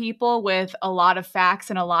at people with a lot of facts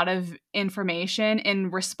and a lot of information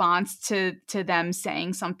in response to them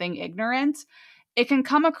saying something ignorant, it can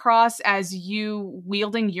come across as you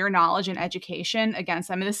wielding your knowledge and education against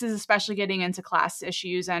them. And this is especially getting into class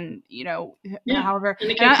issues and, Yeah, however,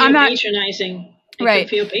 and it and can feel I'm not patronizing. It right. can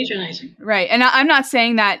feel patronizing. Right. And I'm not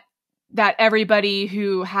saying that everybody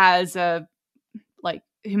who has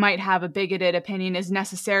who might have a bigoted opinion is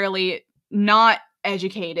necessarily not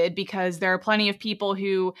educated, because there are plenty of people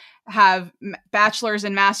who have bachelor's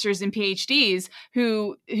and master's and PhDs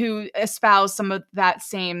who espouse some of that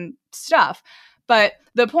same stuff. But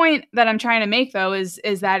the point that I'm trying to make, though, is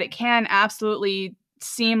that it can absolutely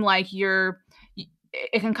seem like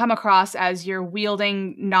it can come across as you're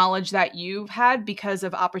wielding knowledge that you've had because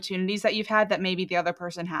of opportunities that you've had that maybe the other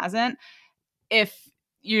person hasn't. If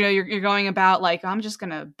you're going about like, I'm just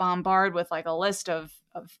going to bombard with like a list of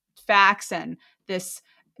facts and this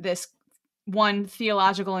one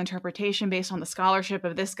theological interpretation based on the scholarship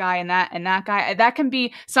of this guy and that guy, that can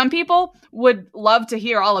be, some people would love to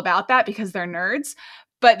hear all about that because they're nerds,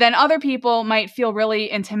 but then other people might feel really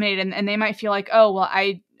intimidated, and they might feel like, oh, well,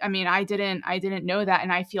 I mean, I didn't know that,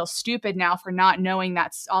 and I feel stupid now for not knowing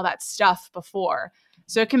all that stuff before.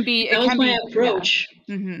 So it can be. That was my approach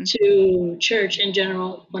to church in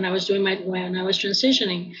general when I was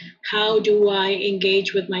transitioning. How do I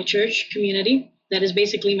engage with my church community? That is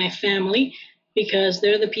basically my family, because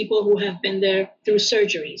they're the people who have been there through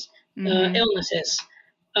surgeries, illnesses,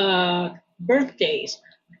 birthdays,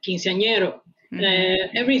 quinceañero,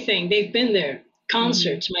 everything. They've been there.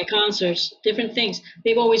 Concerts, my concerts, different things.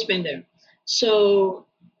 They've always been there. So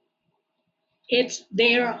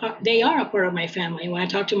they are a part of my family. When I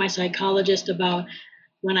talk to my psychologist about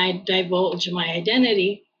when I divulge my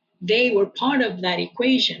identity, they were part of that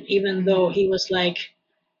equation, even though he was like,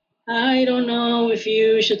 I don't know if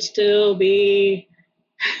you should still be,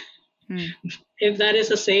 if that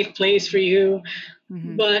is a safe place for you.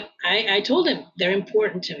 But I told him, they're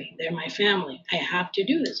important to me. They're my family. I have to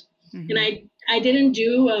do this. And I didn't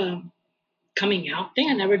do a coming out thing.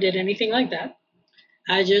 I never did anything like that.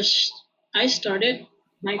 I started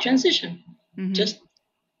my transition, just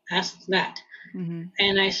as that.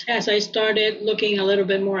 And as I started looking a little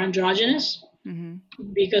bit more androgynous,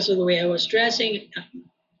 because of the way I was dressing,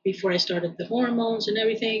 before I started the hormones and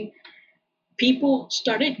everything, people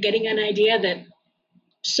started getting an idea that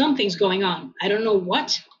something's going on. I don't know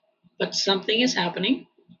what, but something is happening.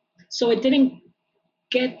 So it didn't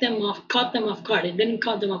caught them off guard. It didn't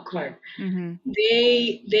caught them off guard.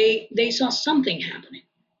 They saw something happening.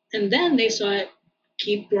 And then they saw it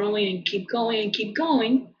keep growing and keep going and keep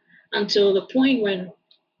going until the point when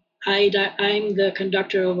I'm the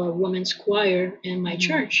conductor of a women's choir in my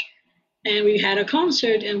church. And we had a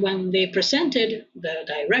concert, and when they presented the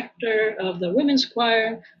director of the women's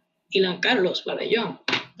choir, Ilan Carlos Pabellon,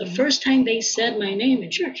 the first time they said my name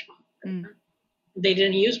in church, they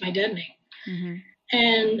didn't use my dead name.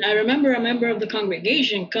 And I remember a member of the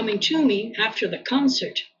congregation coming to me after the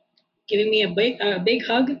concert, giving me a big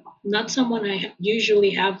hug, not someone I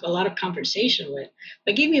usually have a lot of conversation with,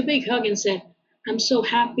 but gave me a big hug and said, I'm so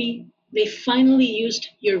happy they finally used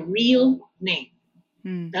your real name.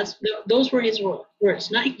 Those were his words,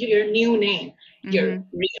 not your new name, your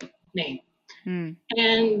real name.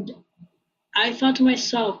 And I thought to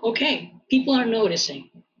myself, okay, people are noticing.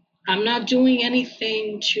 I'm not doing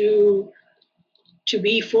anything to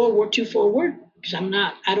be forward, because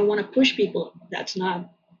I don't want to push people. That's not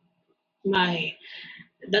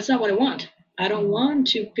what I want. I don't want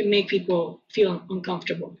to make people feel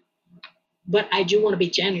uncomfortable, but I do want to be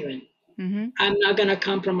genuine. I'm not going to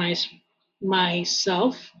compromise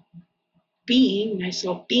myself being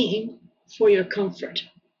for your comfort.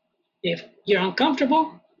 If you're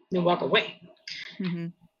uncomfortable, then walk away.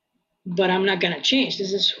 But I'm not going to change.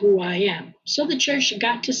 This is who I am. So the church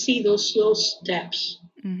got to see those slow steps.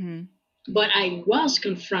 But I was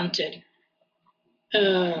confronted,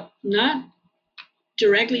 not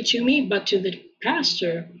directly to me, but to the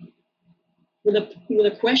pastor, with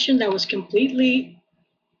a question that was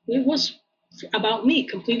it was about me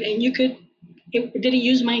completely. And it didn't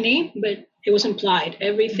use my name, but it was implied.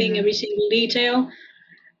 Everything, every single detail.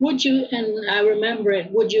 And I remember it,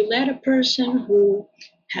 would you let a person who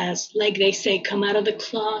has, like they say, come out of the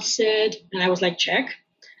closet? And I was like, check.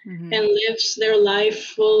 And lives their life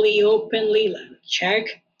fully, openly, check.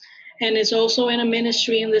 And it's also in a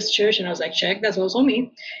ministry in this church. And I was like, check, that's also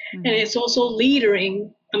me. And it's also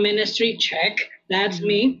leading a ministry, check, that's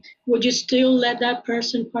me. Would you still let that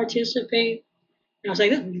person participate? And I was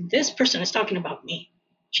like, this person is talking about me.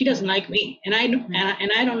 She doesn't like me. And I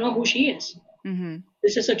don't know who she is.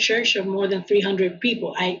 This is a church of more than 300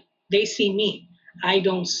 people. They see me. I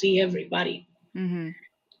don't see everybody.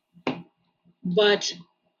 But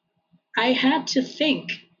I had to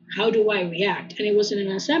think, how do I react? And it was in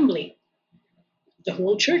an assembly. The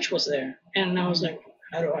whole church was there. And I was like,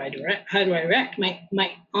 how do I react?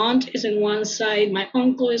 My aunt is in one side. My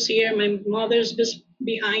uncle is here. My mother's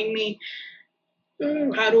behind me.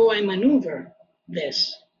 How do I maneuver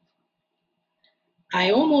this?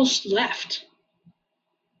 I almost left.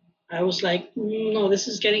 I was like, no, this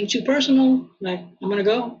is getting too personal. Like, I'm gonna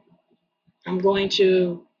go. I'm going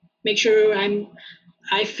to make sure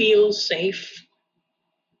I feel safe.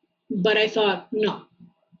 But I thought, no,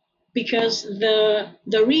 because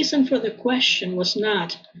the reason for the question was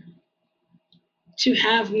not to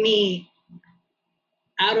have me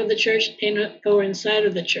out of the church or inside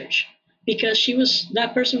of the church, because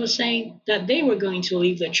that person was saying that they were going to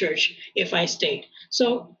leave the church if I stayed.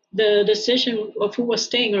 So the decision of who was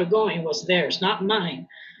staying or going was theirs, not mine.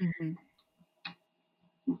 Mm-hmm.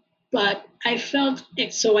 But I felt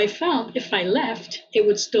it, so I felt if I left, it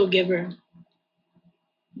would still give her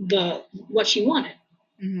what she wanted.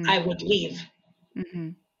 Mm-hmm. I would leave. Mm-hmm.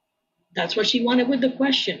 That's what she wanted with the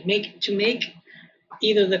question, make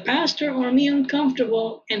either the pastor or me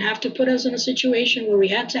uncomfortable and have to put us in a situation where we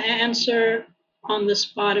had to answer on the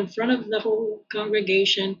spot in front of the whole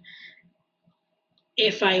congregation.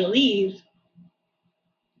 If I leave,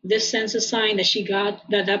 this sends a sign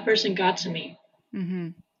that person got to me. Mm-hmm.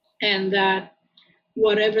 And that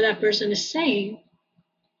whatever that person is saying,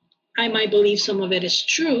 I might believe some of it is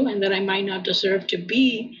true and that I might not deserve to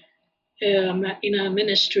be in a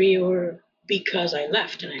ministry, or because I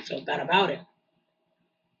left and I felt bad about it.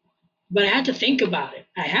 But I had to think about it.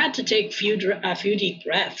 I had to take a few deep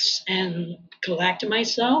breaths and collect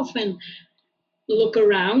myself and look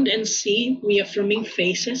around and see reaffirming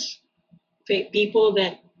faces, people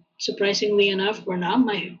that surprisingly enough were not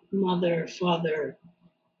my mother, father,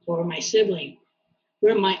 or my sibling,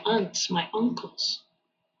 were my aunts, my uncles,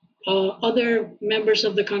 other members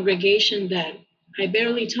of the congregation that I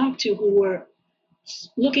barely talked to, who were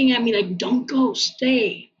looking at me like, don't go,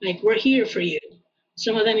 stay, like, we're here for you.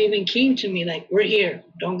 Some of them even came to me like, we're here,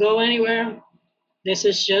 don't go anywhere. This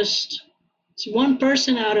is just, it's one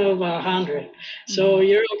person out of 100, so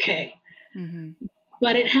you're okay. Mm-hmm.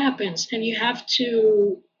 But it happens, and you have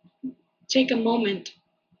to take a moment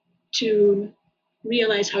to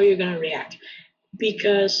realize how you're going to react,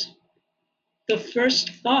 because the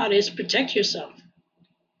first thought is protect yourself.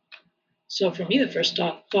 So for me, the first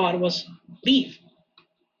thought was leave.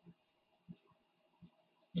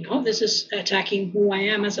 This is attacking who I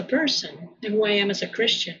am as a person and who I am as a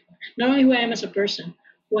Christian. Not only who I am as a person,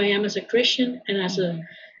 who I am as a Christian and as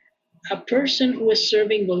a person who is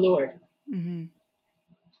serving the Lord. Mm-hmm.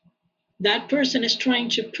 That person is trying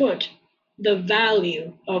to put the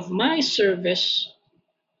value of my service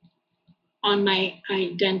on my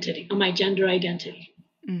identity, on my gender identity.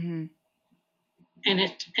 Mm-hmm.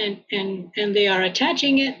 And they are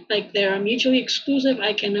attaching it like they are mutually exclusive.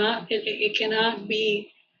 It cannot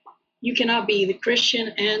be, you cannot be the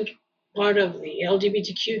Christian and part of the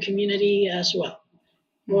LGBTQ community as well.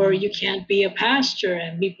 Mm-hmm. Or you can't be a pastor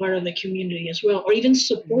and be part of the community as well, or even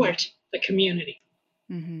support the community.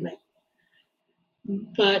 Mm-hmm. Right?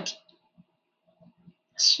 But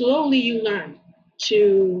slowly you learn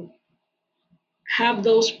to have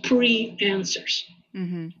those pre-answers.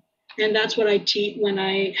 Mm-hmm. And that's what I teach when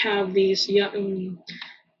I have these young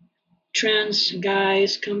trans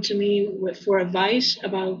guys come to me for advice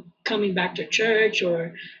about coming back to church,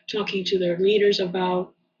 or talking to their leaders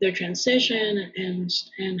about their transition,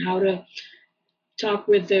 and how to talk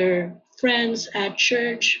with their friends at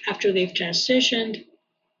church after they've transitioned.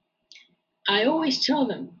 I always tell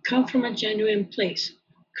them, come from a genuine place.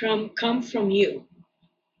 Come from you,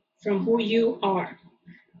 from who you are,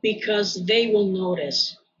 because they will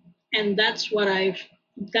notice. And that's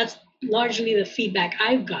largely the feedback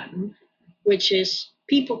I've gotten, which is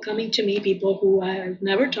people coming to me, people who I've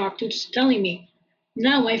never talked to, just telling me,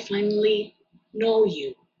 now I finally know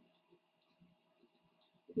you.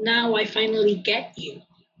 Now I finally get you,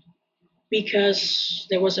 because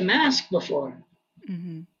there was a mask before.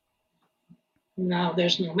 Mm-hmm. Now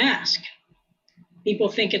there's no mask. People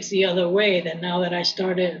think it's the other way, that now that I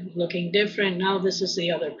started looking different, now this is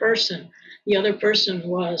the other person. The other person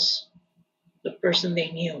was the person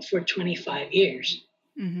they knew for 25 years.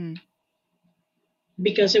 Mm-hmm.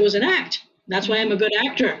 Because it was an act. That's why I'm a good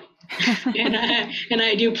actor. and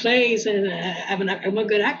I do plays, and I'm a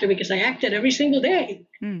good actor because I acted every single day.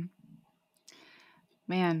 Mm.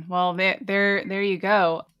 Man, well, there you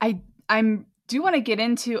go. I do want to get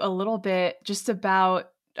into a little bit just about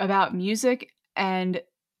music and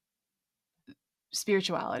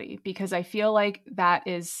spirituality, because I feel like that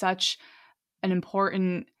is such an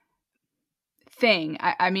important thing.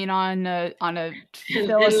 I mean, on a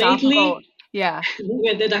philosophical, lately, yeah,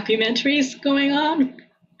 with the documentaries going on,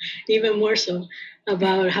 even more so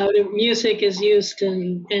about how the music is used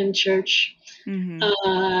in church.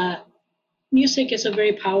 Mm-hmm. Music is a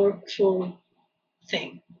very powerful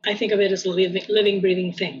thing. I think of it as a living,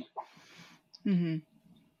 breathing thing. Mm-hmm.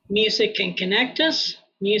 Music can connect us,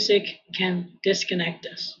 music can disconnect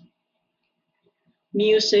us.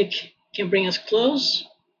 Music can bring us close,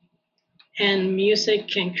 and music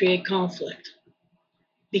can create conflict.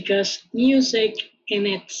 Because music, in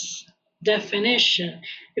its definition,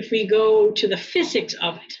 if we go to the physics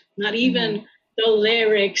of it, not even the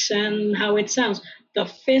lyrics and how it sounds, the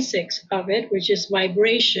physics of it, which is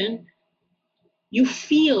vibration, you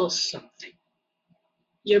feel something.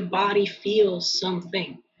 Your body feels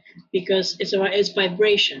something because it's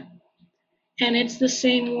vibration. And it's the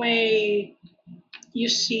same way you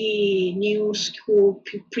see new school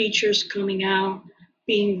preachers coming out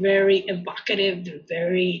being very evocative,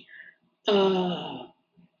 very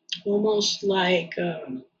almost like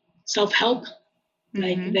self-help,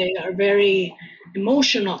 like they are very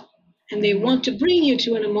emotional and they want to bring you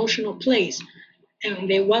to an emotional place. And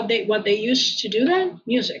what they used to do that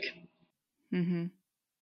music.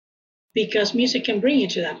 Because music can bring you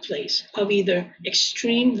to that place of either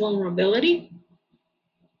extreme vulnerability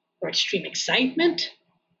or extreme excitement.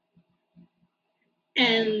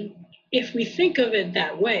 And if we think of it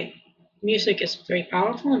that way, music is very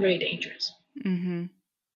powerful and very dangerous.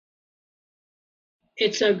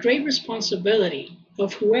 It's a great responsibility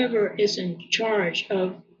of whoever is in charge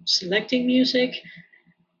of selecting music,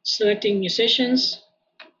 selecting musicians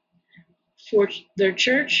for their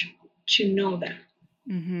church, to know that.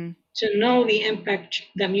 To know the impact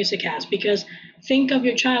that music has. Because think of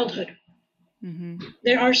your childhood.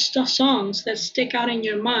 There are songs that stick out in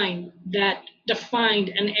your mind that defined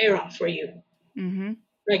an era for you.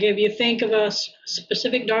 Like if you think of a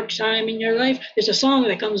specific dark time in your life, there's a song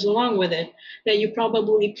that comes along with it that you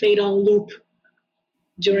probably played on loop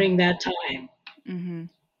during that time.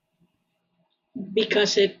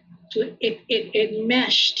 Because it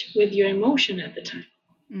meshed with your emotion at the time.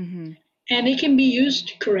 And it can be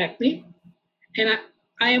used correctly. And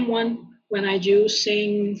I am one, when I do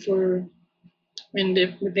sing when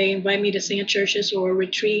they invite me to sing at churches or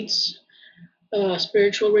retreats,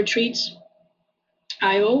 spiritual retreats,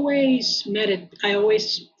 I always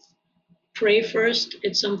pray first.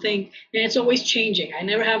 It's something, and it's always changing. I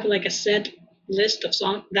never have like a set list of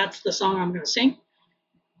songs. That's the song I'm going to sing,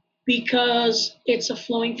 because it's a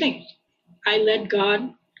flowing thing. I let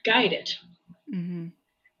God guide it.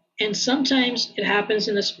 And sometimes it happens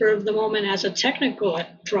in the spur of the moment as a technical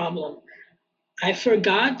problem. I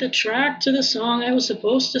forgot the track to the song I was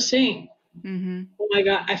supposed to sing. Oh my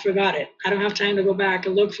God, I forgot it. I don't have time to go back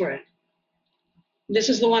and look for it. This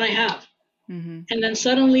is the one I have. And then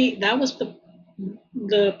suddenly that was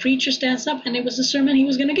the preacher stands up and it was the sermon he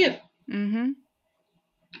was going to give.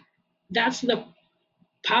 That's the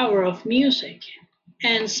power of music.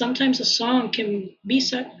 And sometimes a song can be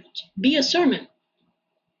a sermon.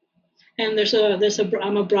 And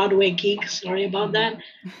I'm a Broadway geek. Sorry about that.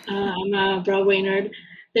 I'm a Broadway nerd.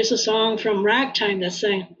 There's a song from Ragtime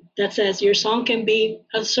that says your song can be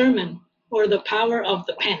a sermon, or the power of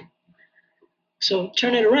the pen. So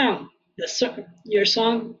turn it around. The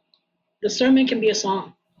sermon can be a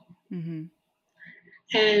song.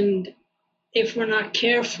 And if we're not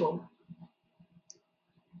careful,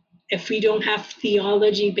 if we don't have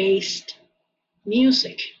theology-based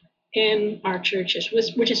music in our churches,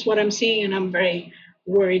 which is what I'm seeing, and I'm very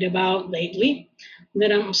worried about lately,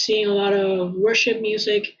 that I'm seeing a lot of worship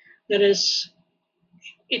music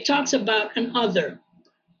it talks about an other,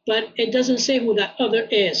 but it doesn't say who that other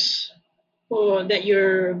is, or that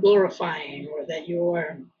you're glorifying,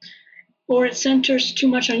 or it centers too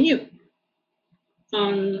much on you,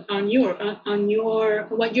 on your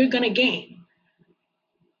what you're gonna gain,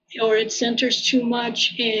 or it centers too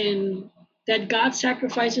much in that God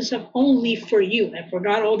sacrifices himself only for you and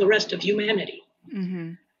forgot all the rest of humanity.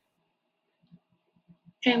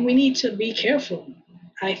 And we need to be careful.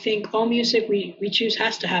 I think all music we choose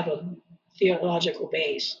has to have a theological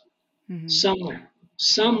base somewhere.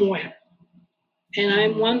 And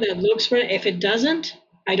I'm one that looks for it. If it doesn't,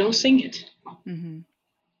 I don't sing it.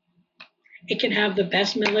 It can have the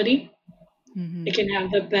best melody. It can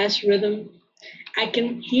have the best rhythm. I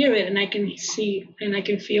can hear it and I can see and I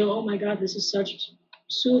can feel, oh my God, this is such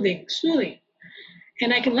soothing.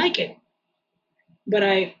 And I can like it. But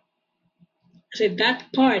I said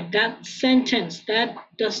that part, that sentence, that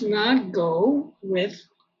does not go with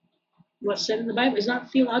what's said in the Bible. It's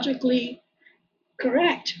not theologically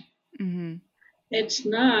correct. It's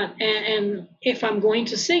not. And if I'm going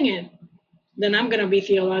to sing it, then I'm going to be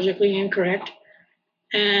theologically incorrect.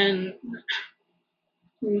 And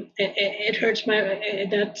it hurts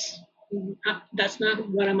that's not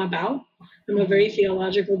what I'm about. I'm a very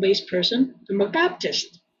theological based person. I'm a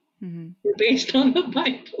Baptist. We're based on the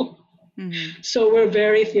Bible. So we're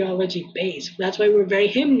very theology based. That's why we're very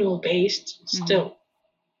hymnal based still.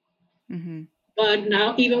 But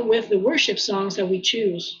now, even with the worship songs that we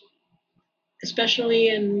choose, especially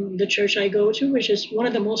in the church I go to, which is one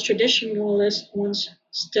of the most traditionalist ones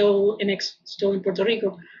still in Puerto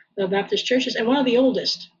Rico, the Baptist churches, and one of the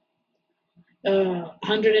oldest,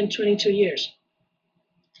 122 years.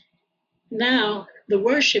 Now, the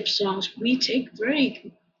worship songs, we take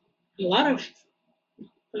a lot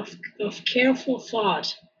of careful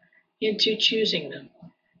thought into choosing them,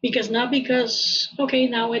 because okay,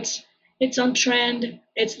 now it's on trend,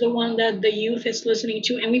 it's the one that the youth is listening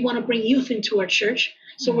to, and we want to bring youth into our church,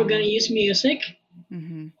 so we're going to use music,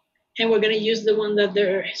 and we're going to use the one that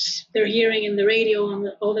they're hearing in the radio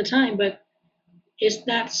all the time. But is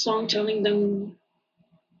that song telling them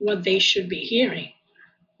what they should be hearing,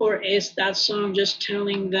 or is that song just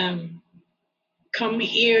telling them, come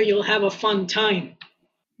here, you'll have a fun time?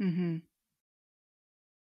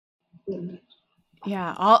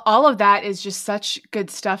 Yeah, all of that is just such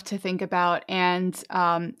good stuff to think about. And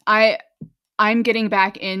I'm getting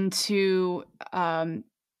back into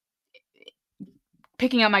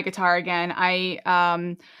picking up my guitar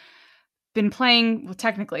again. Been playing, well,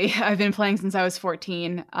 technically, I've been playing since I was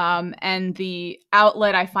 14. And the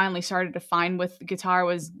outlet I finally started to find with guitar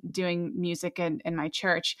was doing music in my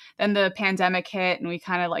church. Then the pandemic hit and we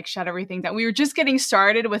kind of like shut everything down. We were just getting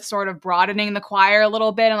started with sort of broadening the choir a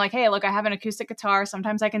little bit. And like, hey, look, I have an acoustic guitar.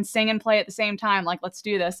 Sometimes I can sing and play at the same time. Like, let's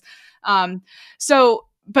do this.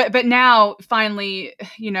 But now finally,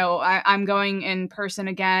 I'm going in person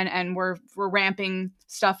again, and we're ramping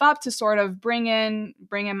stuff up to sort of bring in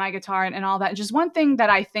my guitar and all that. And just one thing that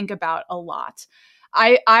I think about a lot,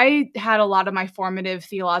 I had a lot of my formative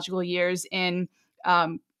theological years in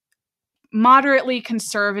moderately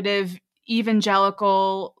conservative,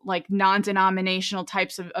 evangelical, like non-denominational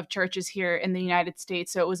types of churches here in the United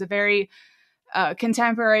States. So it was a very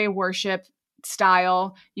contemporary worship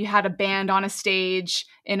style. You had a band on a stage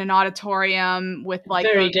in an auditorium with like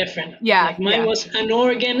very different. Yeah, like mine was an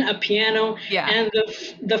organ, a piano, Yeah. and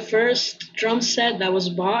the first drum set that was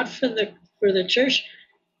bought for the church,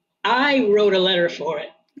 I wrote a letter for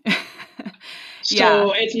it.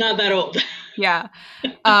 So it's not that old. Yeah.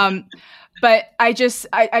 But I just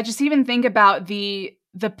even think about the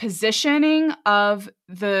positioning of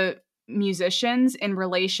the musicians in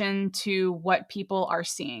relation to what people are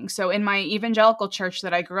seeing. So in my evangelical church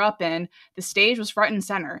that I grew up in, the stage was front and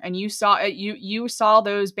center, and you saw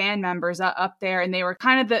those band members up there, and they were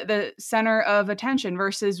kind of the center of attention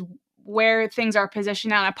versus where things are positioned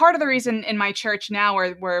now. And part of the reason in my church now,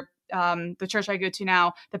 where the church I go to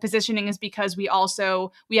now, the positioning is because we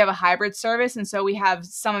have a hybrid service, and so we have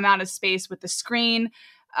some amount of space with the screen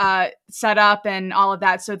set up and all of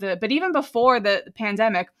that. But even before the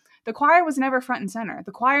pandemic, the choir was never front and center.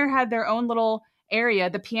 The choir had their own little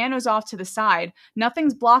area. The piano's off to the side.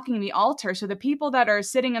 Nothing's blocking the altar. So the people that are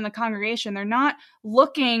sitting in the congregation, they're not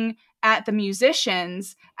looking at the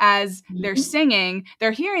musicians as they're singing.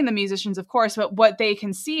 They're hearing the musicians, of course, but what they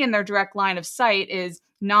can see in their direct line of sight is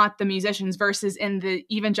not the musicians, versus in the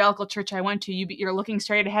evangelical church I went to, you're looking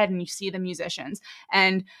straight ahead and you see the musicians.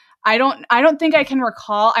 And I don't think I can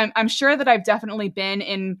recall. I'm sure that I've definitely been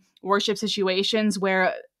in worship situations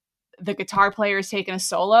where the guitar player is taking a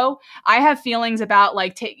solo. I have feelings about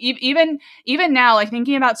like even now, like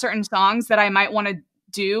thinking about certain songs that I might want to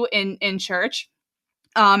do in church.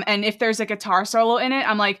 And if there's a guitar solo in it,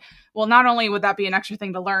 I'm like, well, not only would that be an extra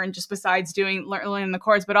thing to learn, just besides learning the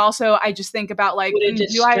chords, but also I just think about like,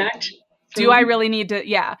 do I really need to?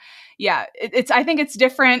 Yeah. I think it's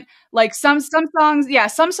different. Like some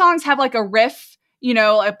songs have like a riff,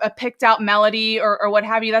 a picked out melody or what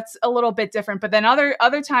have you. That's a little bit different. But then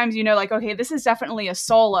other times, like, okay, this is definitely a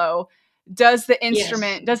solo. Does the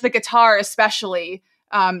instrument, does the guitar especially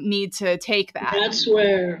need to take that? That's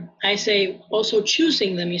where I say also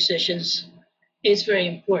choosing the musicians is very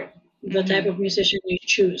important. The type of musician you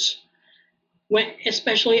choose.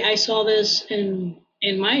 Especially I saw this in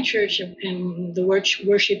my church, in the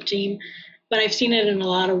worship team, but I've seen it in a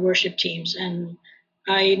lot of worship teams. And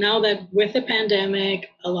now that with the pandemic,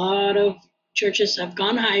 a lot of churches have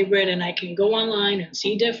gone hybrid and I can go online and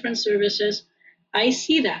see different services. I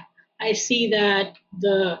see that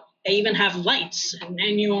they even have lights,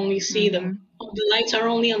 and you only see them. The lights are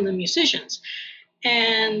only on the musicians.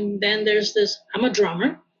 And then there's this, I'm a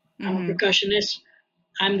drummer, I'm a percussionist,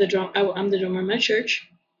 I'm the drummer in my church.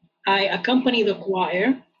 I accompany the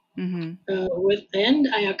choir and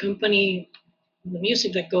I accompany the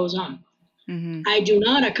music that goes on. I do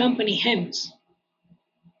not accompany hymns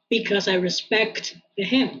because I respect the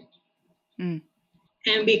hymn.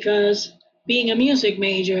 And because being a music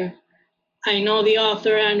major, I know the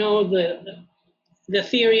author, I know the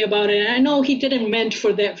theory about it, and I know he didn't meant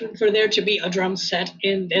for there to be a drum set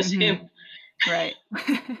in this Mm-hmm. hymn. Right.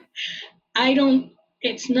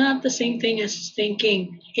 It's not the same thing as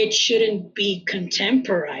thinking it shouldn't be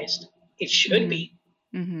contemporized. It should be.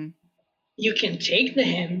 Mm-hmm. You can take the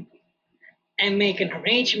hymn and make an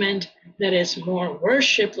arrangement that is more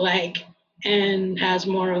worship like and has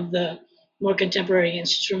more of the more contemporary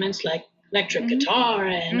instruments like electric Mm-hmm. guitar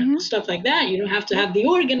and Mm-hmm. stuff like that. You don't have to have the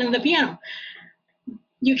organ and the piano.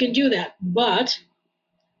 You can do that, but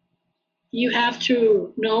you have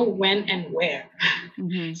to know when and where.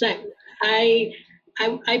 Mm-hmm. So I,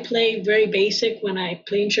 I play very basic when I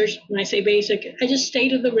play in church. When I say basic, I just stay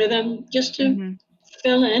to the rhythm just to Mm-hmm.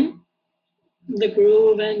 fill in the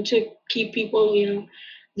groove and to keep people,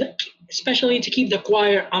 especially to keep the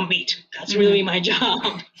choir on beat. That's really my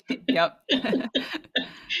job. Yep.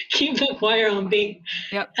 Keep the choir on beat.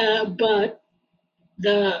 Yep. But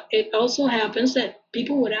it also happens that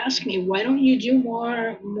people would ask me, why don't you do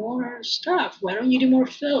more stuff? Why don't you do more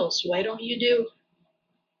fills? Why don't you do?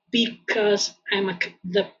 Because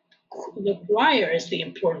the choir is the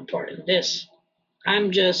important part in this.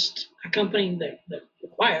 I'm just accompanying the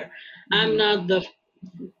choir. I'm not the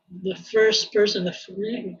first person.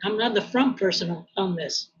 I'm not the front person on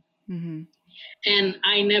this. Mm-hmm. And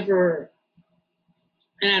I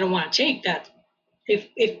don't want to take that.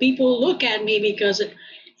 If people look at me because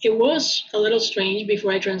it was a little strange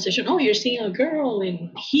before I transitioned. Oh, you're seeing a girl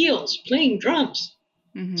in heels playing drums.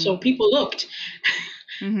 Mm-hmm. So people looked.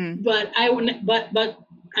 Mm-hmm. But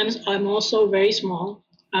I'm also very small.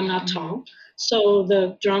 I'm not tall, so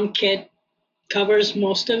the drum kit covers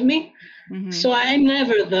most of me. Mm-hmm. So I'm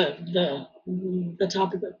never the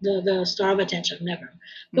topic, the star of attention, never.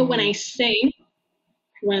 But when I sing,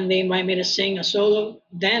 when they invite me to sing a solo,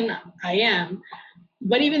 then I am.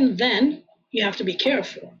 But even then, you have to be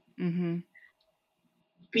careful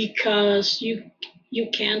because you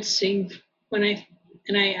can't sing when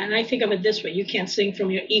I think of it this way: you can't sing from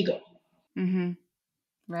your ego. Mm-hmm.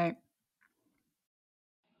 Right.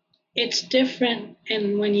 It's different,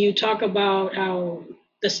 and when you talk about how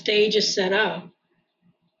the stage is set up,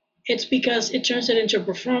 it's because it turns it into a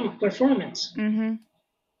performance. Mm-hmm.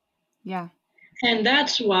 Yeah. And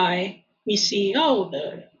that's why we see, oh,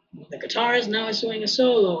 the guitarist now is doing a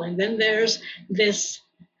solo, and then there's this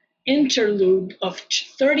interlude of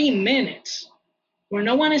 30 minutes where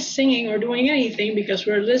no one is singing or doing anything because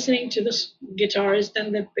we're listening to the guitarist,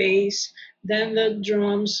 then the bass, then the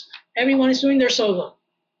drums. Everyone is doing their solo.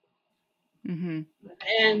 Mm-hmm.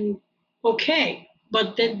 And okay,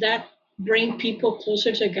 but did that bring people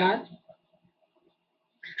closer to God?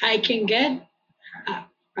 I can get,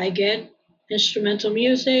 I get instrumental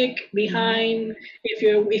music behind if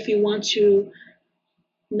you want to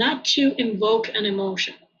not to invoke an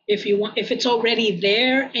emotion. If it's already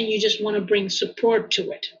there and you just want to bring support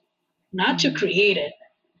to it, not to create it.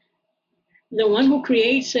 The one who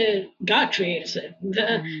creates it, God creates it.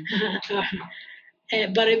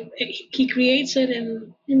 But he creates it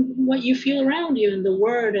in what you feel around you, in the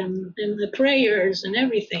word and in the prayers and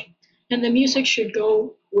everything. And the music should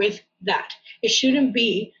go with that. It shouldn't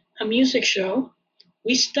be a music show.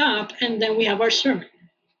 We stop and then we have our sermon.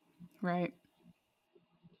 Right.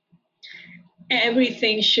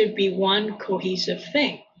 Everything should be one cohesive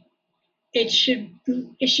thing. It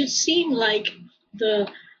should seem like the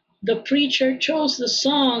preacher chose the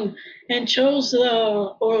song and chose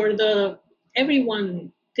the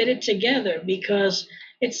everyone did it together because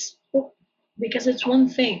it's one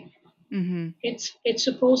thing. Mm-hmm. It's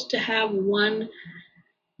supposed to have one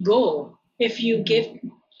goal. If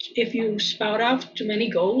you spout off too many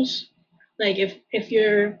goals, like if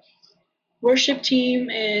your worship team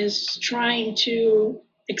is trying to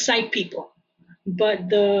excite people, but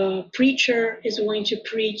the preacher is going to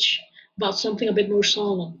preach about something a bit more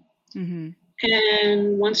solemn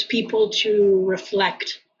and wants people to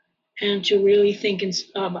reflect and to really think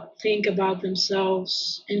about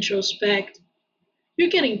themselves, introspect. You're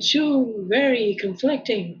getting two very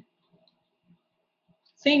conflicting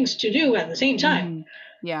things to do at the same time.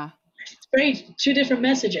 Yeah. It's very two different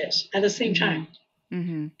messages at the same time.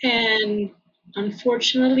 And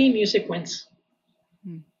unfortunately, music wins.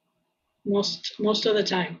 Most of the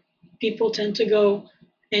time, people tend to go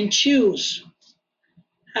and choose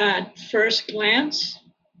at first glance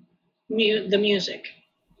the music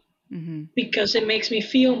because it makes me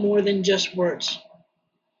feel more than just words.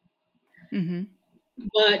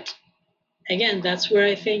 But again, that's where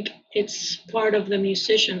I think it's part of the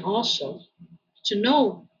musician also to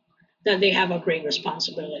know that they have a great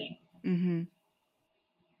responsibility.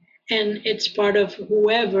 and it's part of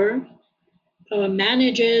whoever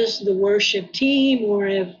manages the worship team, or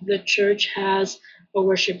if the church has a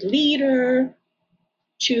worship leader,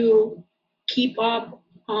 to keep up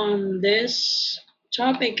on this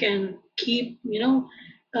topic and keep,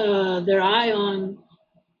 their eye on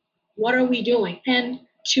what are we doing, and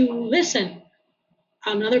to listen.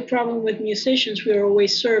 Another problem with musicians, we are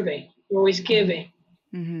always serving, we're always giving.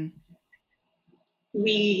 Mm-hmm.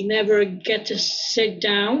 We never get to sit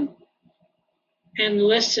down and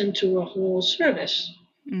listen to a whole service.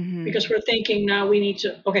 Mm-hmm. Because we're thinking now we need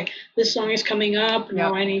to, okay, this song is coming up.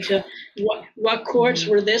 Now I need to, what chords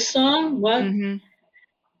were this song? What? Mm-hmm.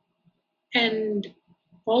 And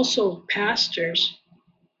also pastors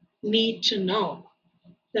need to know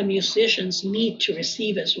the musicians need to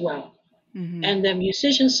receive as well. Mm-hmm. And the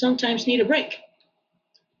musicians sometimes need a break.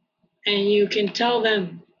 And you can tell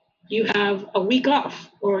them you have a week off,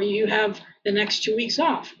 or you have the next 2 weeks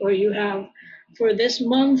off, or you have for this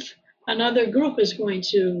month, another group is going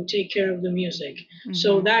to take care of the music. Mm-hmm.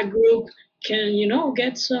 So that group can,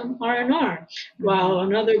 get some R&R while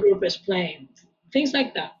another group is playing. Things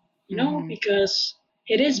like that, because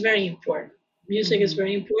it is very important. Music is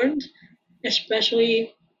very important,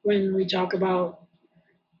 especially when we talk about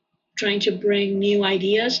trying to bring new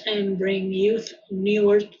ideas and bring youth,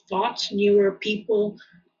 newer thoughts, newer people,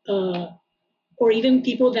 or even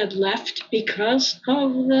people that left because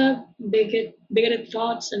of the bigoted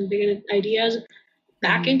thoughts and bigoted ideas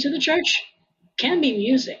back into the church, can be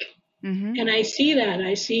music. And I see that.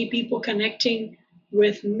 I see people connecting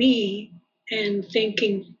with me and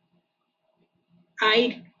thinking,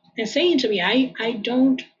 and saying to me, I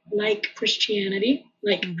don't like Christianity.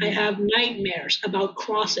 Like, I have nightmares about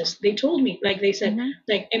crosses. They told me, like they said,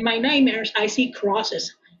 like, in my nightmares, I see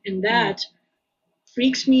crosses, and that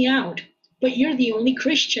freaks me out. But you're the only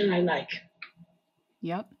Christian I like.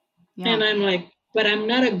 Yep. Yeah. And I'm like, but I'm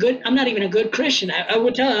not even a good Christian. I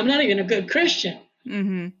would tell them I'm not even a good Christian.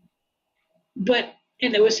 But,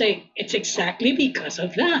 and they would say, it's exactly because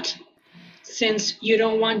of that. Since you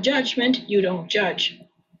don't want judgment, you don't judge.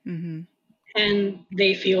 And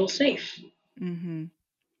they feel safe.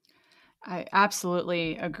 I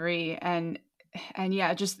absolutely agree. And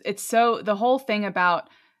yeah, just, it's so, the whole thing about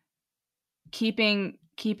keeping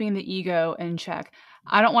the ego in check.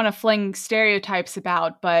 I don't want to fling stereotypes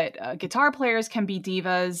about, but guitar players can be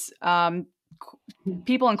divas.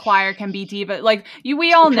 People in choir can be divas. Like,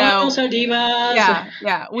 we all know. Are divas.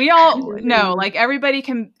 Yeah. We all know. Like, everybody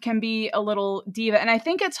can be a little diva, and I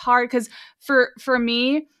think it's hard because for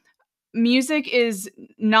me, music is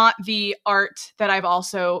not the art that I've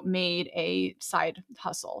also made a side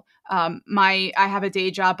hustle. I have a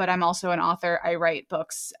day job, but I'm also an author. I write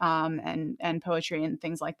books and poetry and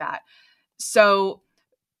things like that. So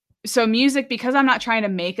music, because I'm not trying to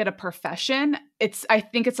make it a profession, I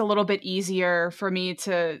think it's a little bit easier for me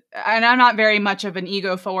to, and I'm not very much of an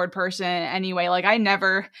ego forward person anyway. Like, I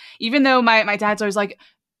never, even though my dad's always like,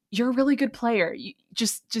 you're a really good player, you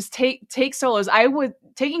just take solos.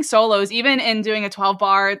 Taking solos, even in doing a 12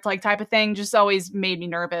 bar like type of thing, just always made me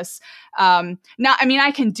nervous. I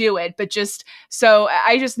can do it, but so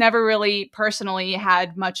I just never really personally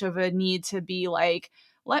had much of a need to be like,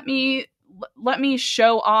 let me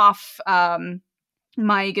show off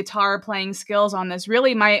my guitar playing skills on this.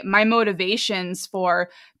 Really, my motivations for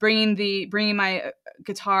bringing my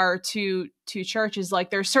guitar to church is like,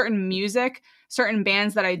 there's certain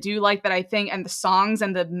bands that I do like, that I think, and the songs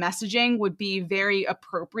and the messaging would be very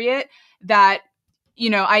appropriate, that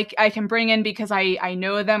I can bring in because I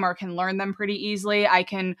know them or can learn them pretty easily. I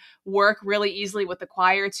can work really easily with the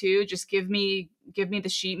choir too. Just give me the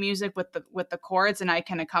sheet music with the chords, and I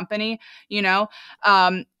can accompany.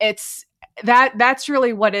 That's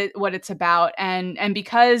really what it's about. And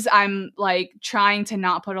because I'm like trying to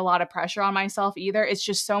not put a lot of pressure on myself either, it's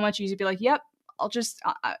just so much easier to be like, yep, I'll just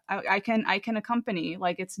I can accompany.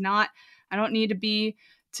 Like, it's not, I don't need to be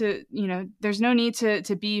there's no need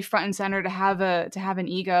to be front and center, to have an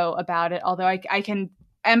ego about it. Although I can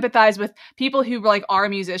empathize with people who like are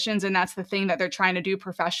musicians, and that's the thing that they're trying to do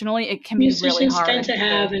professionally. It can be really hard. Musicians tend to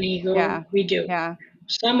have an ego. Yeah. We do. Yeah.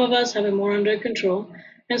 Some of us have it more under control,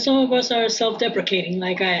 and some of us are self-deprecating,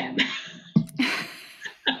 like I am.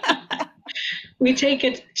 We take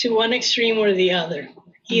it to one extreme or the other.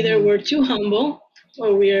 Either we're too humble,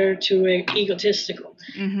 or we're too egotistical.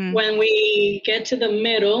 When we get to the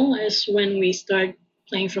middle is when we start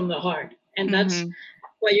playing from the heart. And that's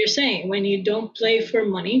what you're saying. When you don't play for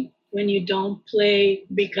money, when you don't play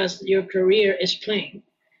because your career is playing,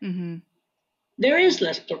 there is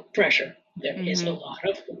less pressure. There is a lot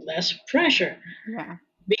of less pressure. Yeah.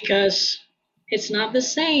 Because it's not the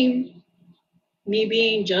same me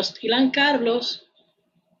being just Ilan Carlos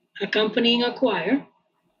accompanying a choir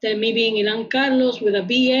than me being Ilan Carlos with a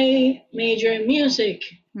BA major in music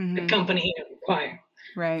accompanying a choir.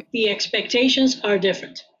 Right. The expectations are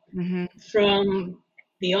different from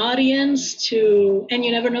the audience to, and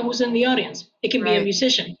you never know who's in the audience. It can be a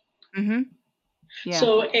musician. Yeah.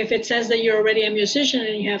 So if it says that you're already a musician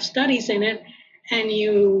and you have studies in it, and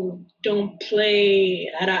you don't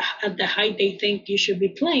play at the height they think you should be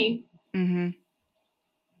playing,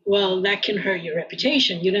 well, that can hurt your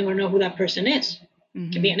reputation. You never know who that person is.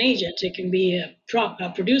 It can be an agent, it can be a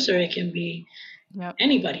producer, it can be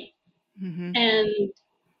anybody. And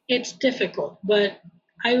it's difficult. But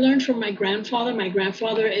I learned from my grandfather. My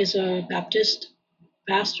grandfather is a Baptist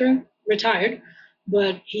pastor, retired,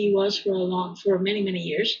 but he was for many, many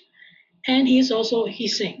years. And he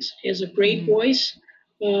sings. He has a great voice.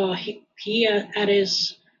 He at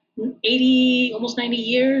his 80, almost 90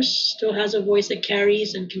 years, still has a voice that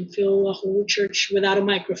carries and can fill a whole church without a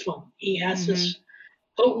microphone. He has this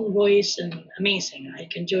potent voice and amazing.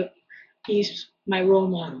 He's my role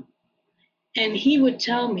model. And he would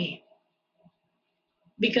tell me,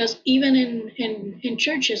 because even in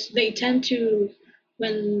churches, they tend to,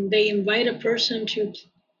 when they invite a person to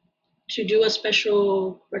do a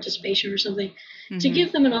special participation or something, to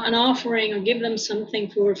give them an offering or give them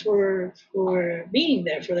something for being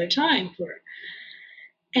there, for their time.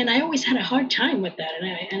 And I always had a hard time with that.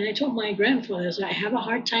 And I told my grandfather, I have a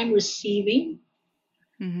hard time receiving.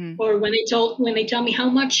 Or when they tell me, how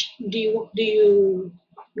much do you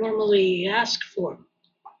normally ask for?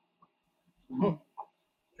 Oh,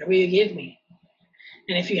 whatever you give me.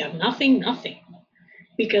 And if you have nothing, nothing.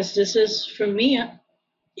 Because this is, for me,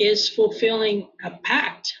 is fulfilling a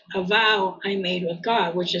pact, a vow I made with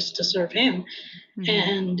God, which is to serve him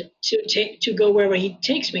and to go wherever he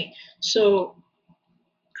takes me. So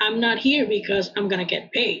I'm not here because I'm going to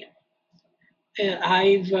get paid.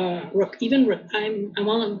 I've even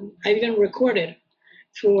recorded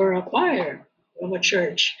for a choir of a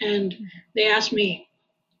church, and they asked me,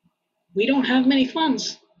 we don't have many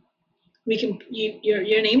funds.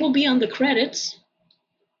 Your name will be on the credits.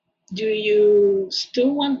 Do you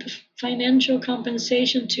still want the financial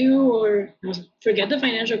compensation too, or forget the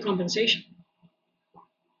financial compensation?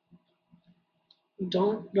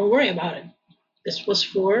 Don't worry about it. This was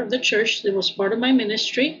for the church. It was part of my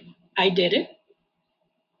ministry. I did it.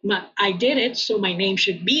 I did it, so my name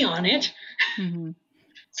should be on it.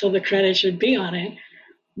 So the credit should be on it.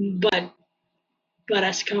 But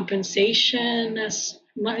as compensation, as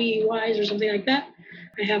money-wise or something like that,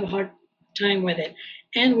 I have a hard time with it.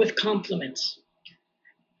 And with compliments.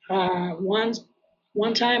 One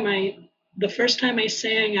time the first time I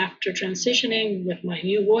sang after transitioning with my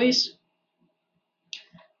new voice,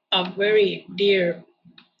 a very dear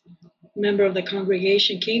member of the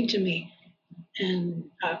congregation came to me, and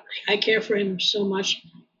I care for him so much.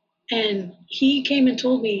 And he came and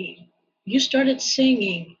told me, you started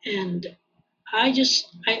singing, and I just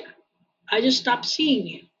stopped seeing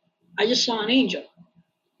you. I just saw an angel.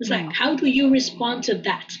 It's like, how do you respond to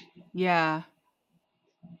that? Yeah.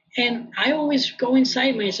 And I always go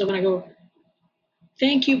inside myself and I go,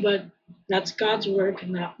 thank you, but that's God's work,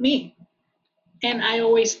 not me. And I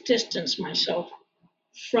always distance myself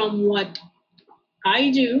from what I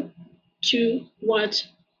do to what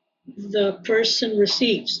the person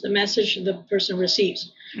receives, the message the person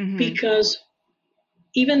receives. Because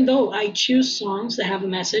even though I choose songs that have a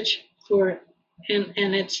message and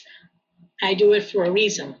I do it for a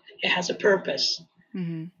reason, it has a purpose.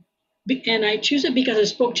 And I choose it because it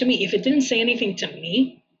spoke to me. If it didn't say anything to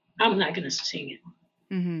me, I'm not going to sing it.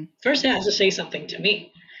 First, it has to say something to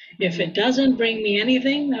me. If it doesn't bring me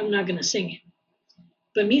anything, I'm not going to sing it.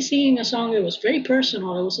 But me singing a song, it was very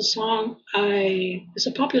personal. It was a song, it's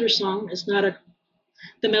a popular song. It's not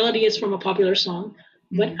the melody is from a popular song,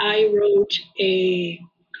 but I wrote a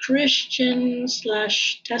Christian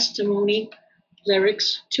 / testimony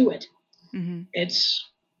lyrics to it. It's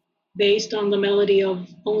based on the melody of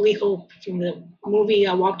Only Hope from the movie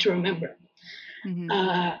A Walk to Remember.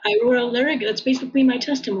 I wrote a lyric that's basically my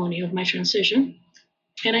testimony of my transition,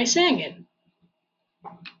 and I sang it.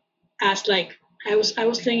 I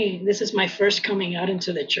was thinking, this is my first coming out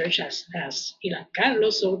into the church as Ilan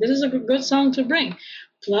Carlos, so this is a good song to bring.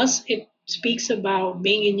 Plus, it speaks about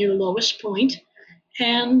being in your lowest point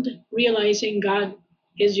and realizing God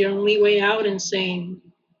is your only way out, and saying,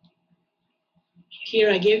 here,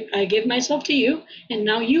 I give myself to you, and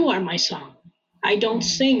now you are my song. I don't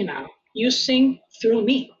sing now. You sing through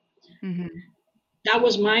me. That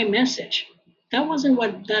was my message. That wasn't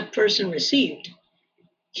what that person received.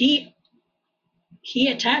 He he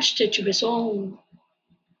attached it to his own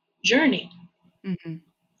journey. Mm-hmm.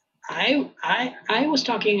 I was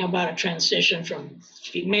talking about a transition from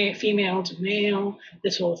female to male,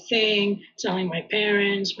 this whole thing, telling my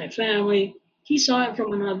parents, my family. He saw it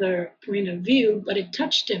from another point of view, but it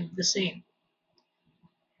touched him the same.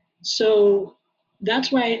 So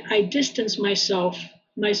that's why I distance myself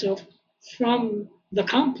from the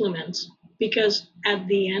compliments, because at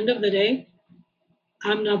the end of the day,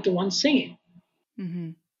 I'm not the one singing.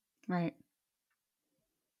 Mm-hmm. Right.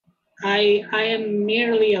 I am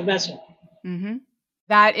merely a vessel. Mm-hmm.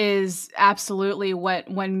 That is absolutely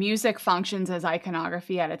when music functions as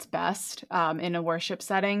iconography at its best, in a worship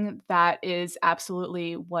setting, that is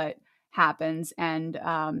absolutely what happens. And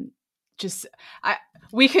just I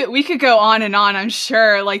we could go on and on, I'm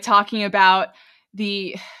sure, like talking about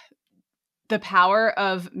the power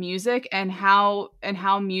of music and how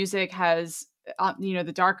music has,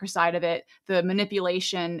 the darker side of it, the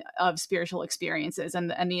manipulation of spiritual experiences,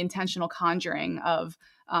 and the intentional conjuring of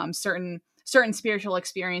certain spiritual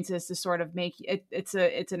experiences to sort of make it. It's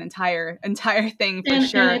an entire thing for And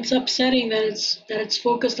sure. it's upsetting that it's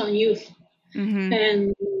focused on youth, Mm-hmm.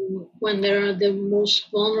 and when they're the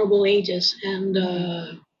most vulnerable ages and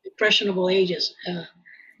impressionable ages.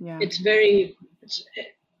 Yeah. It's very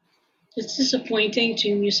it's disappointing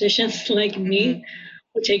to musicians like me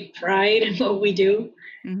who take pride in what we do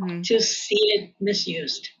Mm-hmm. to see it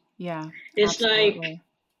misused. Yeah. It's like Absolutely.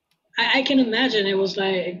 I can imagine it was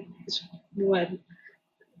like what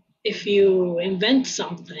if you invent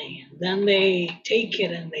something, then they take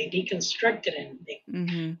it and they deconstruct it and they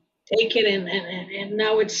Mm-hmm. take it and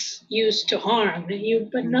now it's used to harm you.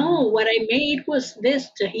 But Mm-hmm. no, what I made was this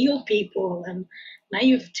to heal people, and now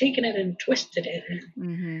you've taken it and twisted it.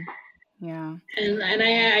 Mm-hmm. Yeah. And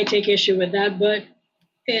I take issue with that, but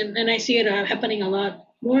and I see it happening a lot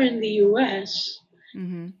more in the U.S.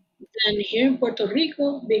 Mm-hmm. than here in Puerto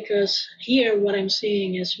Rico, because here what I'm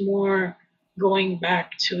seeing is more going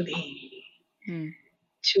back to Mm.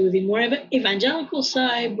 the more evangelical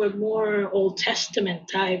side, but more Old Testament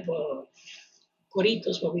type of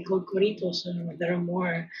coritos, what we call coritos, that are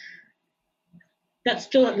more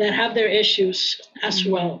that have their issues as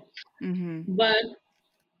Mm-hmm. well. Mm-hmm. But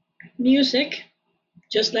music,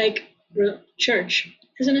 just like church,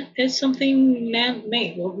 isn't it? It's something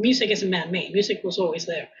man-made. Well, music isn't man-made. Music was always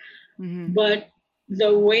there, Mm-hmm. but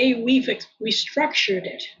the way we structured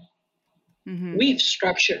it, Mm-hmm. we've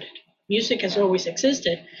structured it. Music has always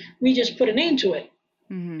existed. We just put a name to it.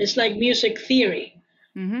 Mm-hmm. It's like music theory.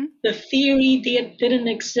 Mm-hmm. The theory didn't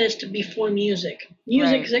exist before music.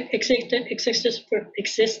 Music Right.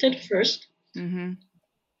 existed first Mm-hmm.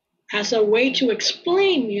 as a way to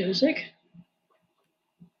explain music.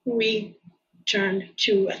 We turned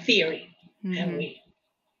to a theory, and Mm-hmm. we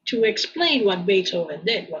to explain what Beethoven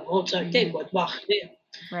did, what Mozart Mm-hmm. did, what Bach did.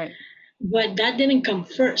 Right. But that didn't come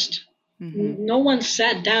first. Mm-hmm. No one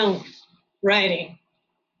sat down writing,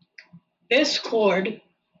 this chord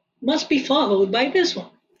must be followed by this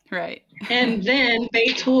one. Right. And then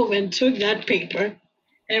Beethoven took that paper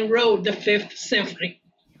and wrote the Fifth Symphony.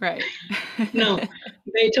 Right. No,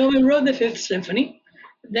 Beethoven wrote the Fifth Symphony.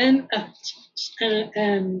 Then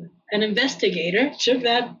an investigator took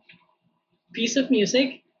that piece of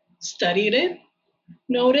music, studied it,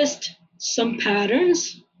 noticed some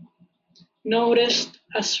patterns, noticed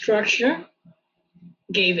a structure,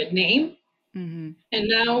 gave it name, Mm-hmm. and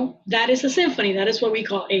now that is a symphony. That is what we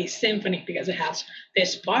call a symphony, because it has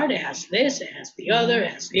this part, it has this, it has the other,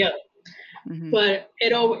 it has the other. Mm-hmm. But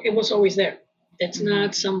it was always there. It's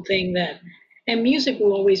not something that, and music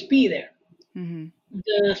will always be there. Mm-hmm.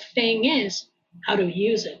 The thing is how to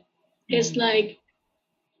use it. It's like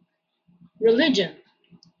religion.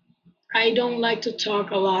 I don't like to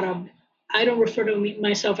talk a lot of, I don't refer to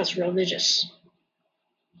myself as religious.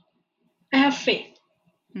 I have faith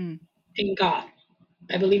in God.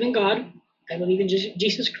 I believe in God. I believe in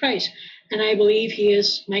Jesus Christ. And I believe he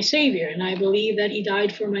is my savior. And I believe that he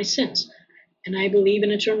died for my sins. And I believe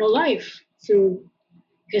in eternal life through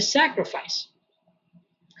his sacrifice.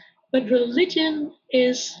 But religion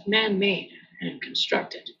is man-made and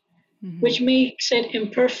constructed, which makes it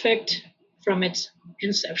imperfect from its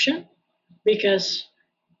inception, because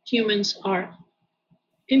humans are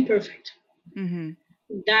imperfect. Mm-hmm.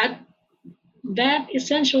 That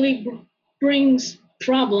essentially brings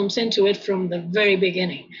problems into it from the very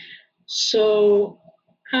beginning. So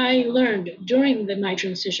I learned during my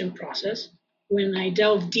transition process, when I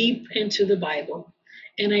delved deep into the Bible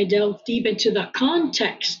and I delved deep into the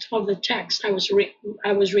context of the text I was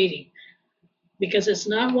reading, because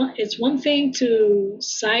it's one thing to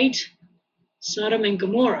cite Sodom and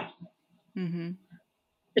Gomorrah,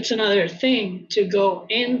 It's another thing to go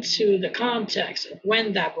into the context of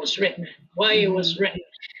when that was written, why it was written,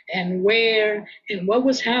 and where and what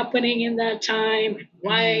was happening in that time,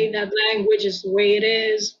 why that language is the way it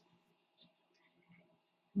is.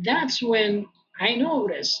 That's when I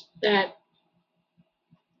noticed that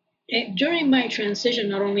during my transition,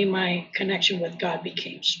 not only my connection with God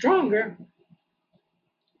became stronger,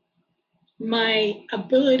 my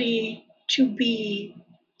ability to be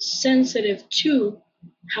sensitive to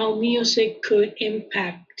how music could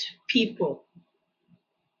impact people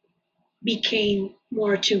became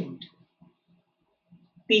more attuned,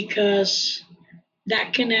 because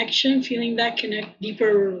that connection, feeling that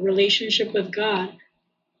deeper relationship with God,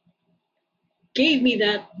 gave me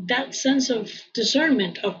that sense of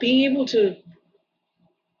discernment of being able to.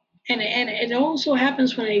 And it also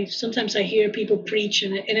happens when sometimes I hear people preach,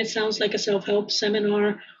 and it sounds like a self-help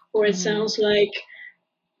seminar, or it sounds like,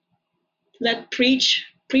 let preach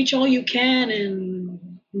all you can,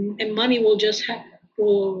 and money will just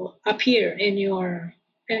will appear in your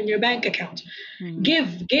bank account.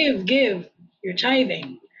 Give your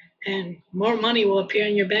tithing, and more money will appear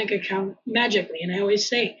in your bank account magically. And I always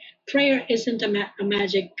say, prayer isn't a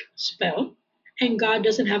magic spell, and God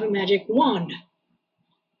doesn't have a magic wand.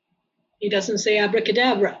 He doesn't say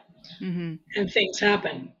abracadabra and things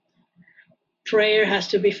happen. Prayer has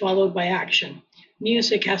to be followed by action.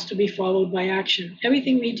 Music has to be followed by action.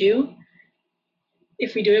 Everything we do,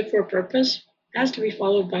 if we do it for a purpose, has to be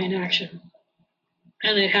followed by an action.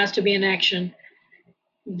 And it has to be an action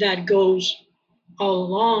that goes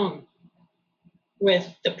along with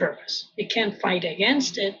the purpose. It can't fight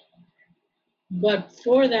against it, but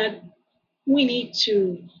for that, we need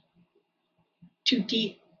to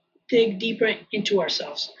dig deeper into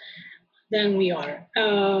ourselves than we are.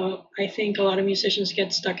 I think a lot of musicians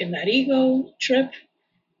get stuck in that ego trip,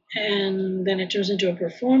 and then it turns into a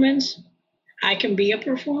performance. I can be a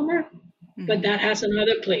performer, but that has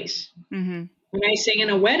another place. When I sing in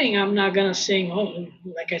a wedding, I'm not going to sing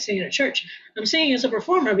like I sing in a church. I'm singing as a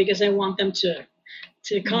performer because I want them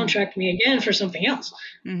to contract me again for something else.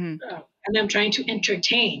 And I'm trying to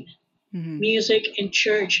entertain. Music in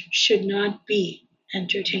church should not be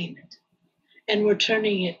entertainment. And we're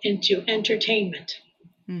turning it into entertainment.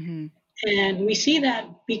 And we see that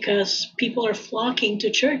because people are flocking to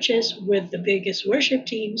churches with the biggest worship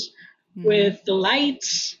teams, with the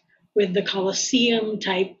lights, with the Colosseum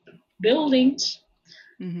type buildings,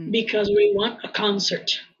 because we want a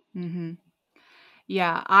concert.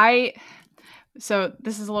 Yeah, so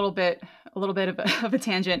this is a little bit of a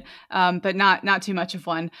tangent, but not too much of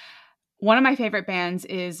one. One of my favorite bands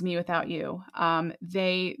is mewithoutYou.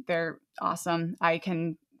 They're awesome. I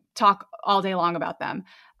can talk all day long about them.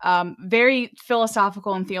 Very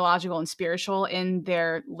philosophical and theological and spiritual in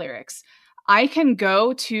their lyrics. I can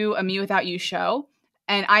go to a mewithoutYou show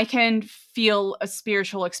and I can feel a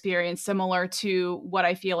spiritual experience similar to what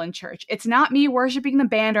I feel in church. It's not me worshiping the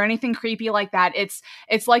band or anything creepy like that.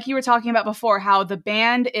 It's like you were talking about before, how the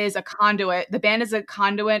band is a conduit. The band is a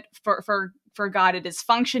conduit for God. It is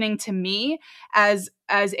functioning to me as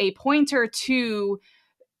a pointer to,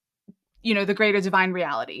 the greater divine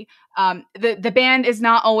reality. The band is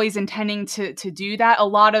not always intending to do that. A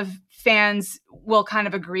lot of fans will kind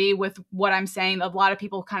of agree with what I'm saying. A lot of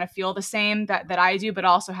people kind of feel the same that I do, but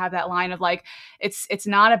also have that line of like, it's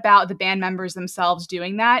not about the band members themselves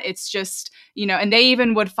doing that. It's just, and they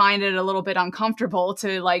even would find it a little bit uncomfortable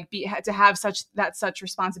to to have such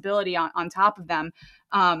responsibility on top of them.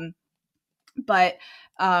 But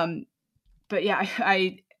yeah,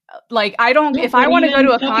 I don't, if I want to go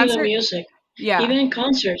to a concert, music, even in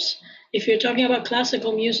concerts, if you're talking about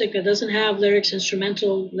classical music that doesn't have lyrics,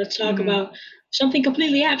 instrumental, let's talk about something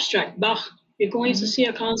completely abstract, Bach. You're going to see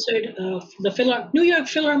a concert of the New York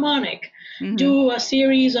Philharmonic do a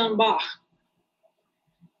series on Bach.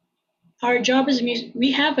 Our job is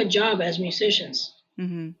we have a job as musicians,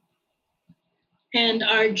 and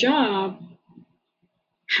our job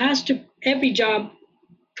every job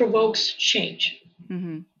provokes change.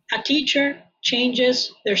 A teacher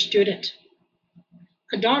changes their student.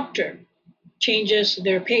 A doctor changes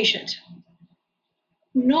their patient.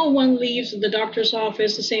 No one leaves the doctor's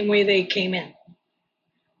office the same way they came in.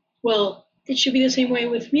 Well, it should be the same way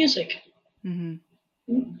with music.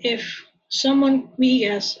 If we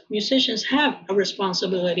as musicians have a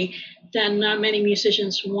responsibility that not many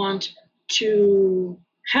musicians want to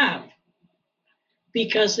have,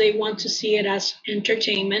 because they want to see it as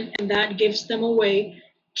entertainment, and that gives them a way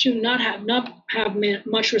to not have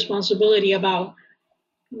much responsibility about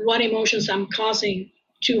what emotions I'm causing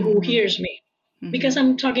to who hears me. because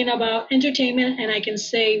I'm talking about entertainment, and I can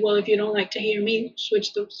say, well, if you don't like to hear me,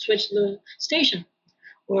 switch the station,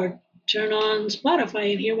 or turn on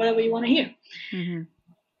Spotify and hear whatever you want to hear. Mm-hmm.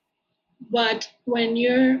 But when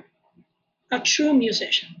you're a true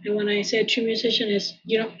musician, and when I say a true musician is,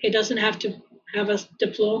 it doesn't have to have a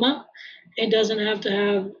diploma, it doesn't have to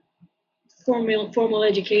have formal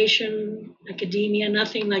education, academia,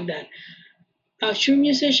 nothing like that. A true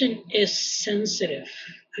musician is sensitive.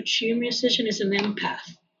 A true musician is an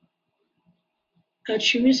empath. A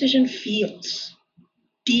true musician feels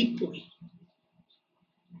deeply.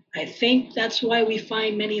 I think that's why we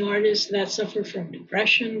find many artists that suffer from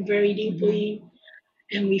depression very deeply,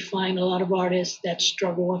 and we find a lot of artists that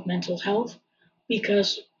struggle with mental health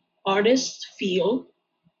because artists feel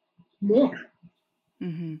more.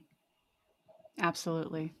 Mm-hmm.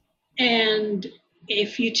 Absolutely. And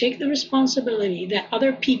if you take the responsibility that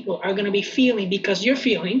other people are going to be feeling because you're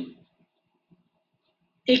feeling,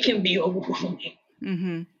 it can be overwhelming.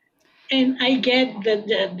 Mm-hmm. And I get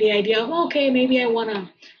the idea of, okay, maybe I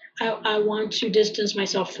want to distance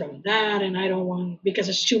myself from that, and I don't want, because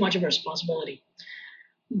it's too much of a responsibility.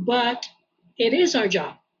 But it is our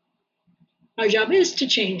job. Our job is to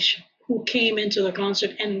change who came into the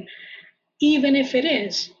concert, and even if it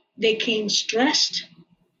is, they came stressed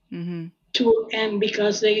Mm-hmm. and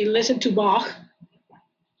because they listened to Bach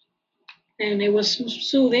and it was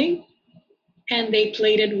soothing and they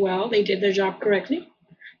played it well, they did their job correctly,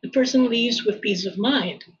 the person leaves with peace of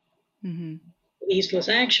mind, Mm-hmm. leaves less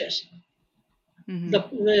anxious. Mm-hmm.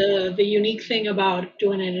 The unique thing about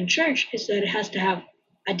doing it in church is that it has to have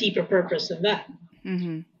a deeper purpose than that.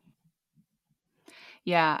 Mm-hmm.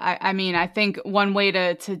 Yeah, I mean, I think one way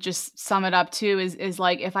to just sum it up too is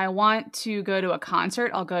like, if I want to go to a concert,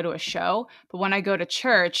 I'll go to a show. But when I go to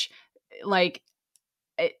church, like,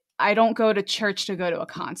 I don't go to church to go to a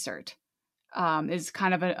concert. Is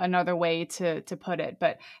kind of another way to put it.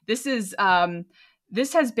 But this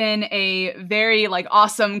has been a very like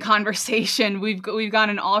awesome conversation. We've gone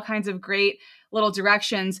in all kinds of great little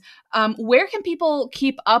directions. Where can people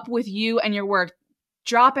keep up with you and your work?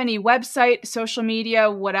 Drop any website, social media,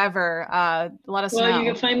 whatever. Let us Well, you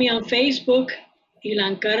know. can find me on Facebook,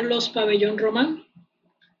 Ilan Carlos Pabellon Roman.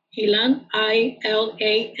 Ilan,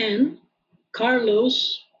 Ilan,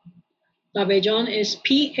 Carlos. Pabellon is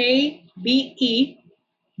Pabellon,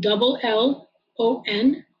 Roman,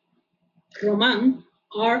 Roman.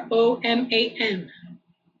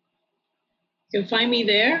 You can find me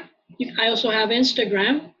there. I also have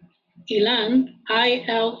Instagram, Ilan,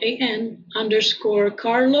 Ilan underscore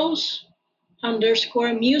Carlos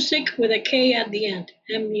underscore music with a K at the end,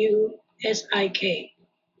 Musik.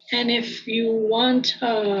 And if you want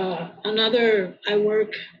I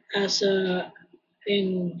work as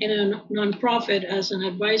in a nonprofit as an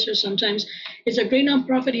advisor sometimes. It's a great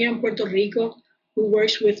nonprofit here in Puerto Rico who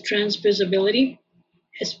works with trans visibility,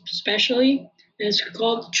 especially. And it's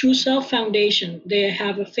called True Self Foundation. They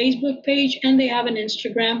have a Facebook page and they have an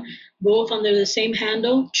Instagram, both under the same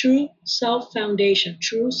handle, True Self Foundation.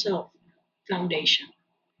 True Self Foundation.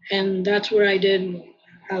 And that's where I did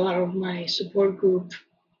a lot of my support group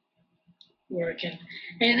work,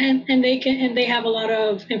 and they have a lot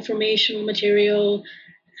of informational material.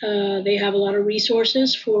 They have a lot of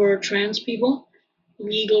resources for trans people,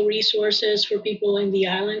 legal resources for people in the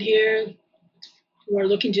island here who are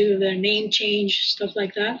looking to do their name change, stuff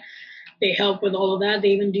like that. They help with all of that. They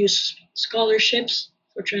even do scholarships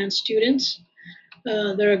for trans students.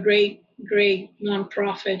 They're a great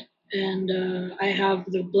nonprofit, and I have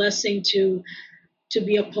the blessing to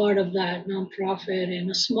be a part of that nonprofit in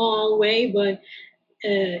a small way, but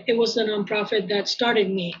it was the nonprofit that started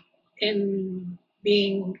me in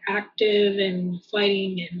being active and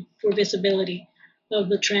fighting and for visibility of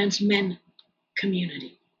the trans men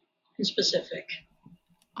community in specific.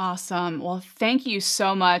 Awesome. Well, thank you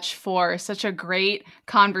so much for such a great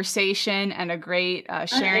conversation and a great And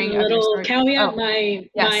sharing a of your little story. caveat, Oh, my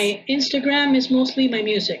yes. Instagram is mostly my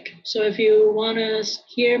music. So if you want to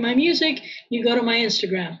hear my music, you go to my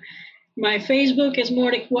Instagram. My Facebook is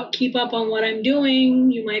more to keep up on what I'm doing.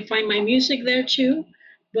 You might find my music there too.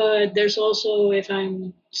 But there's also, if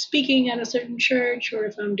I'm speaking at a certain church or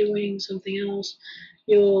if I'm doing something else,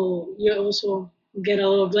 you'll also get a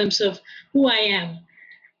little glimpse of who I am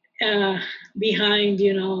behind,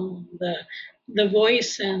 the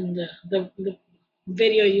voice and the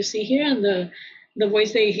video you see here, and the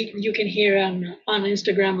voice that you can hear on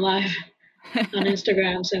Instagram Live, on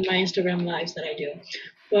Instagrams and my Instagram Lives that I do.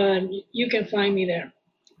 But you can find me there.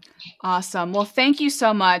 Awesome. Well, thank you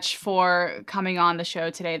so much for coming on the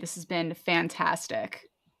show today. This has been fantastic.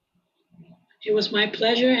 It was my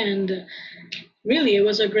pleasure, and really, it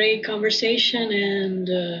was a great conversation,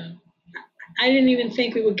 and I didn't even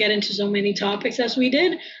think we would get into so many topics as we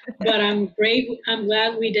did, but I'm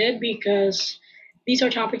glad we did because these are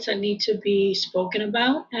topics that need to be spoken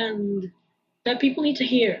about and that people need to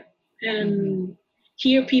hear and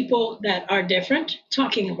hear people that are different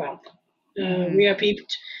talking about them. We are people.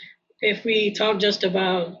 If we talk just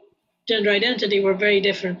about gender identity, we're very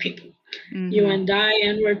different people. You and I,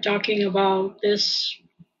 and we're talking about this,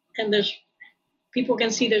 and there's people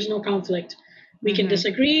can see there's no conflict. We can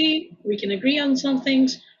disagree, we can agree on some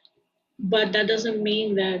things, but that doesn't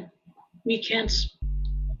mean that we can't,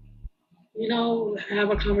 have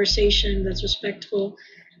a conversation that's respectful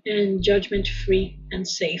and judgment free and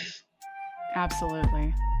safe.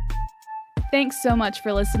 Absolutely. Thanks so much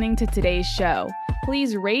for listening to today's show.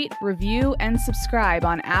 Please rate, review, and subscribe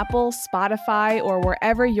on Apple, Spotify, or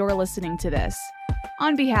wherever you're listening to this.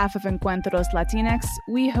 On behalf of Encuentros Latinx,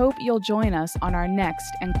 we hope you'll join us on our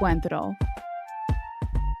next Encuentro.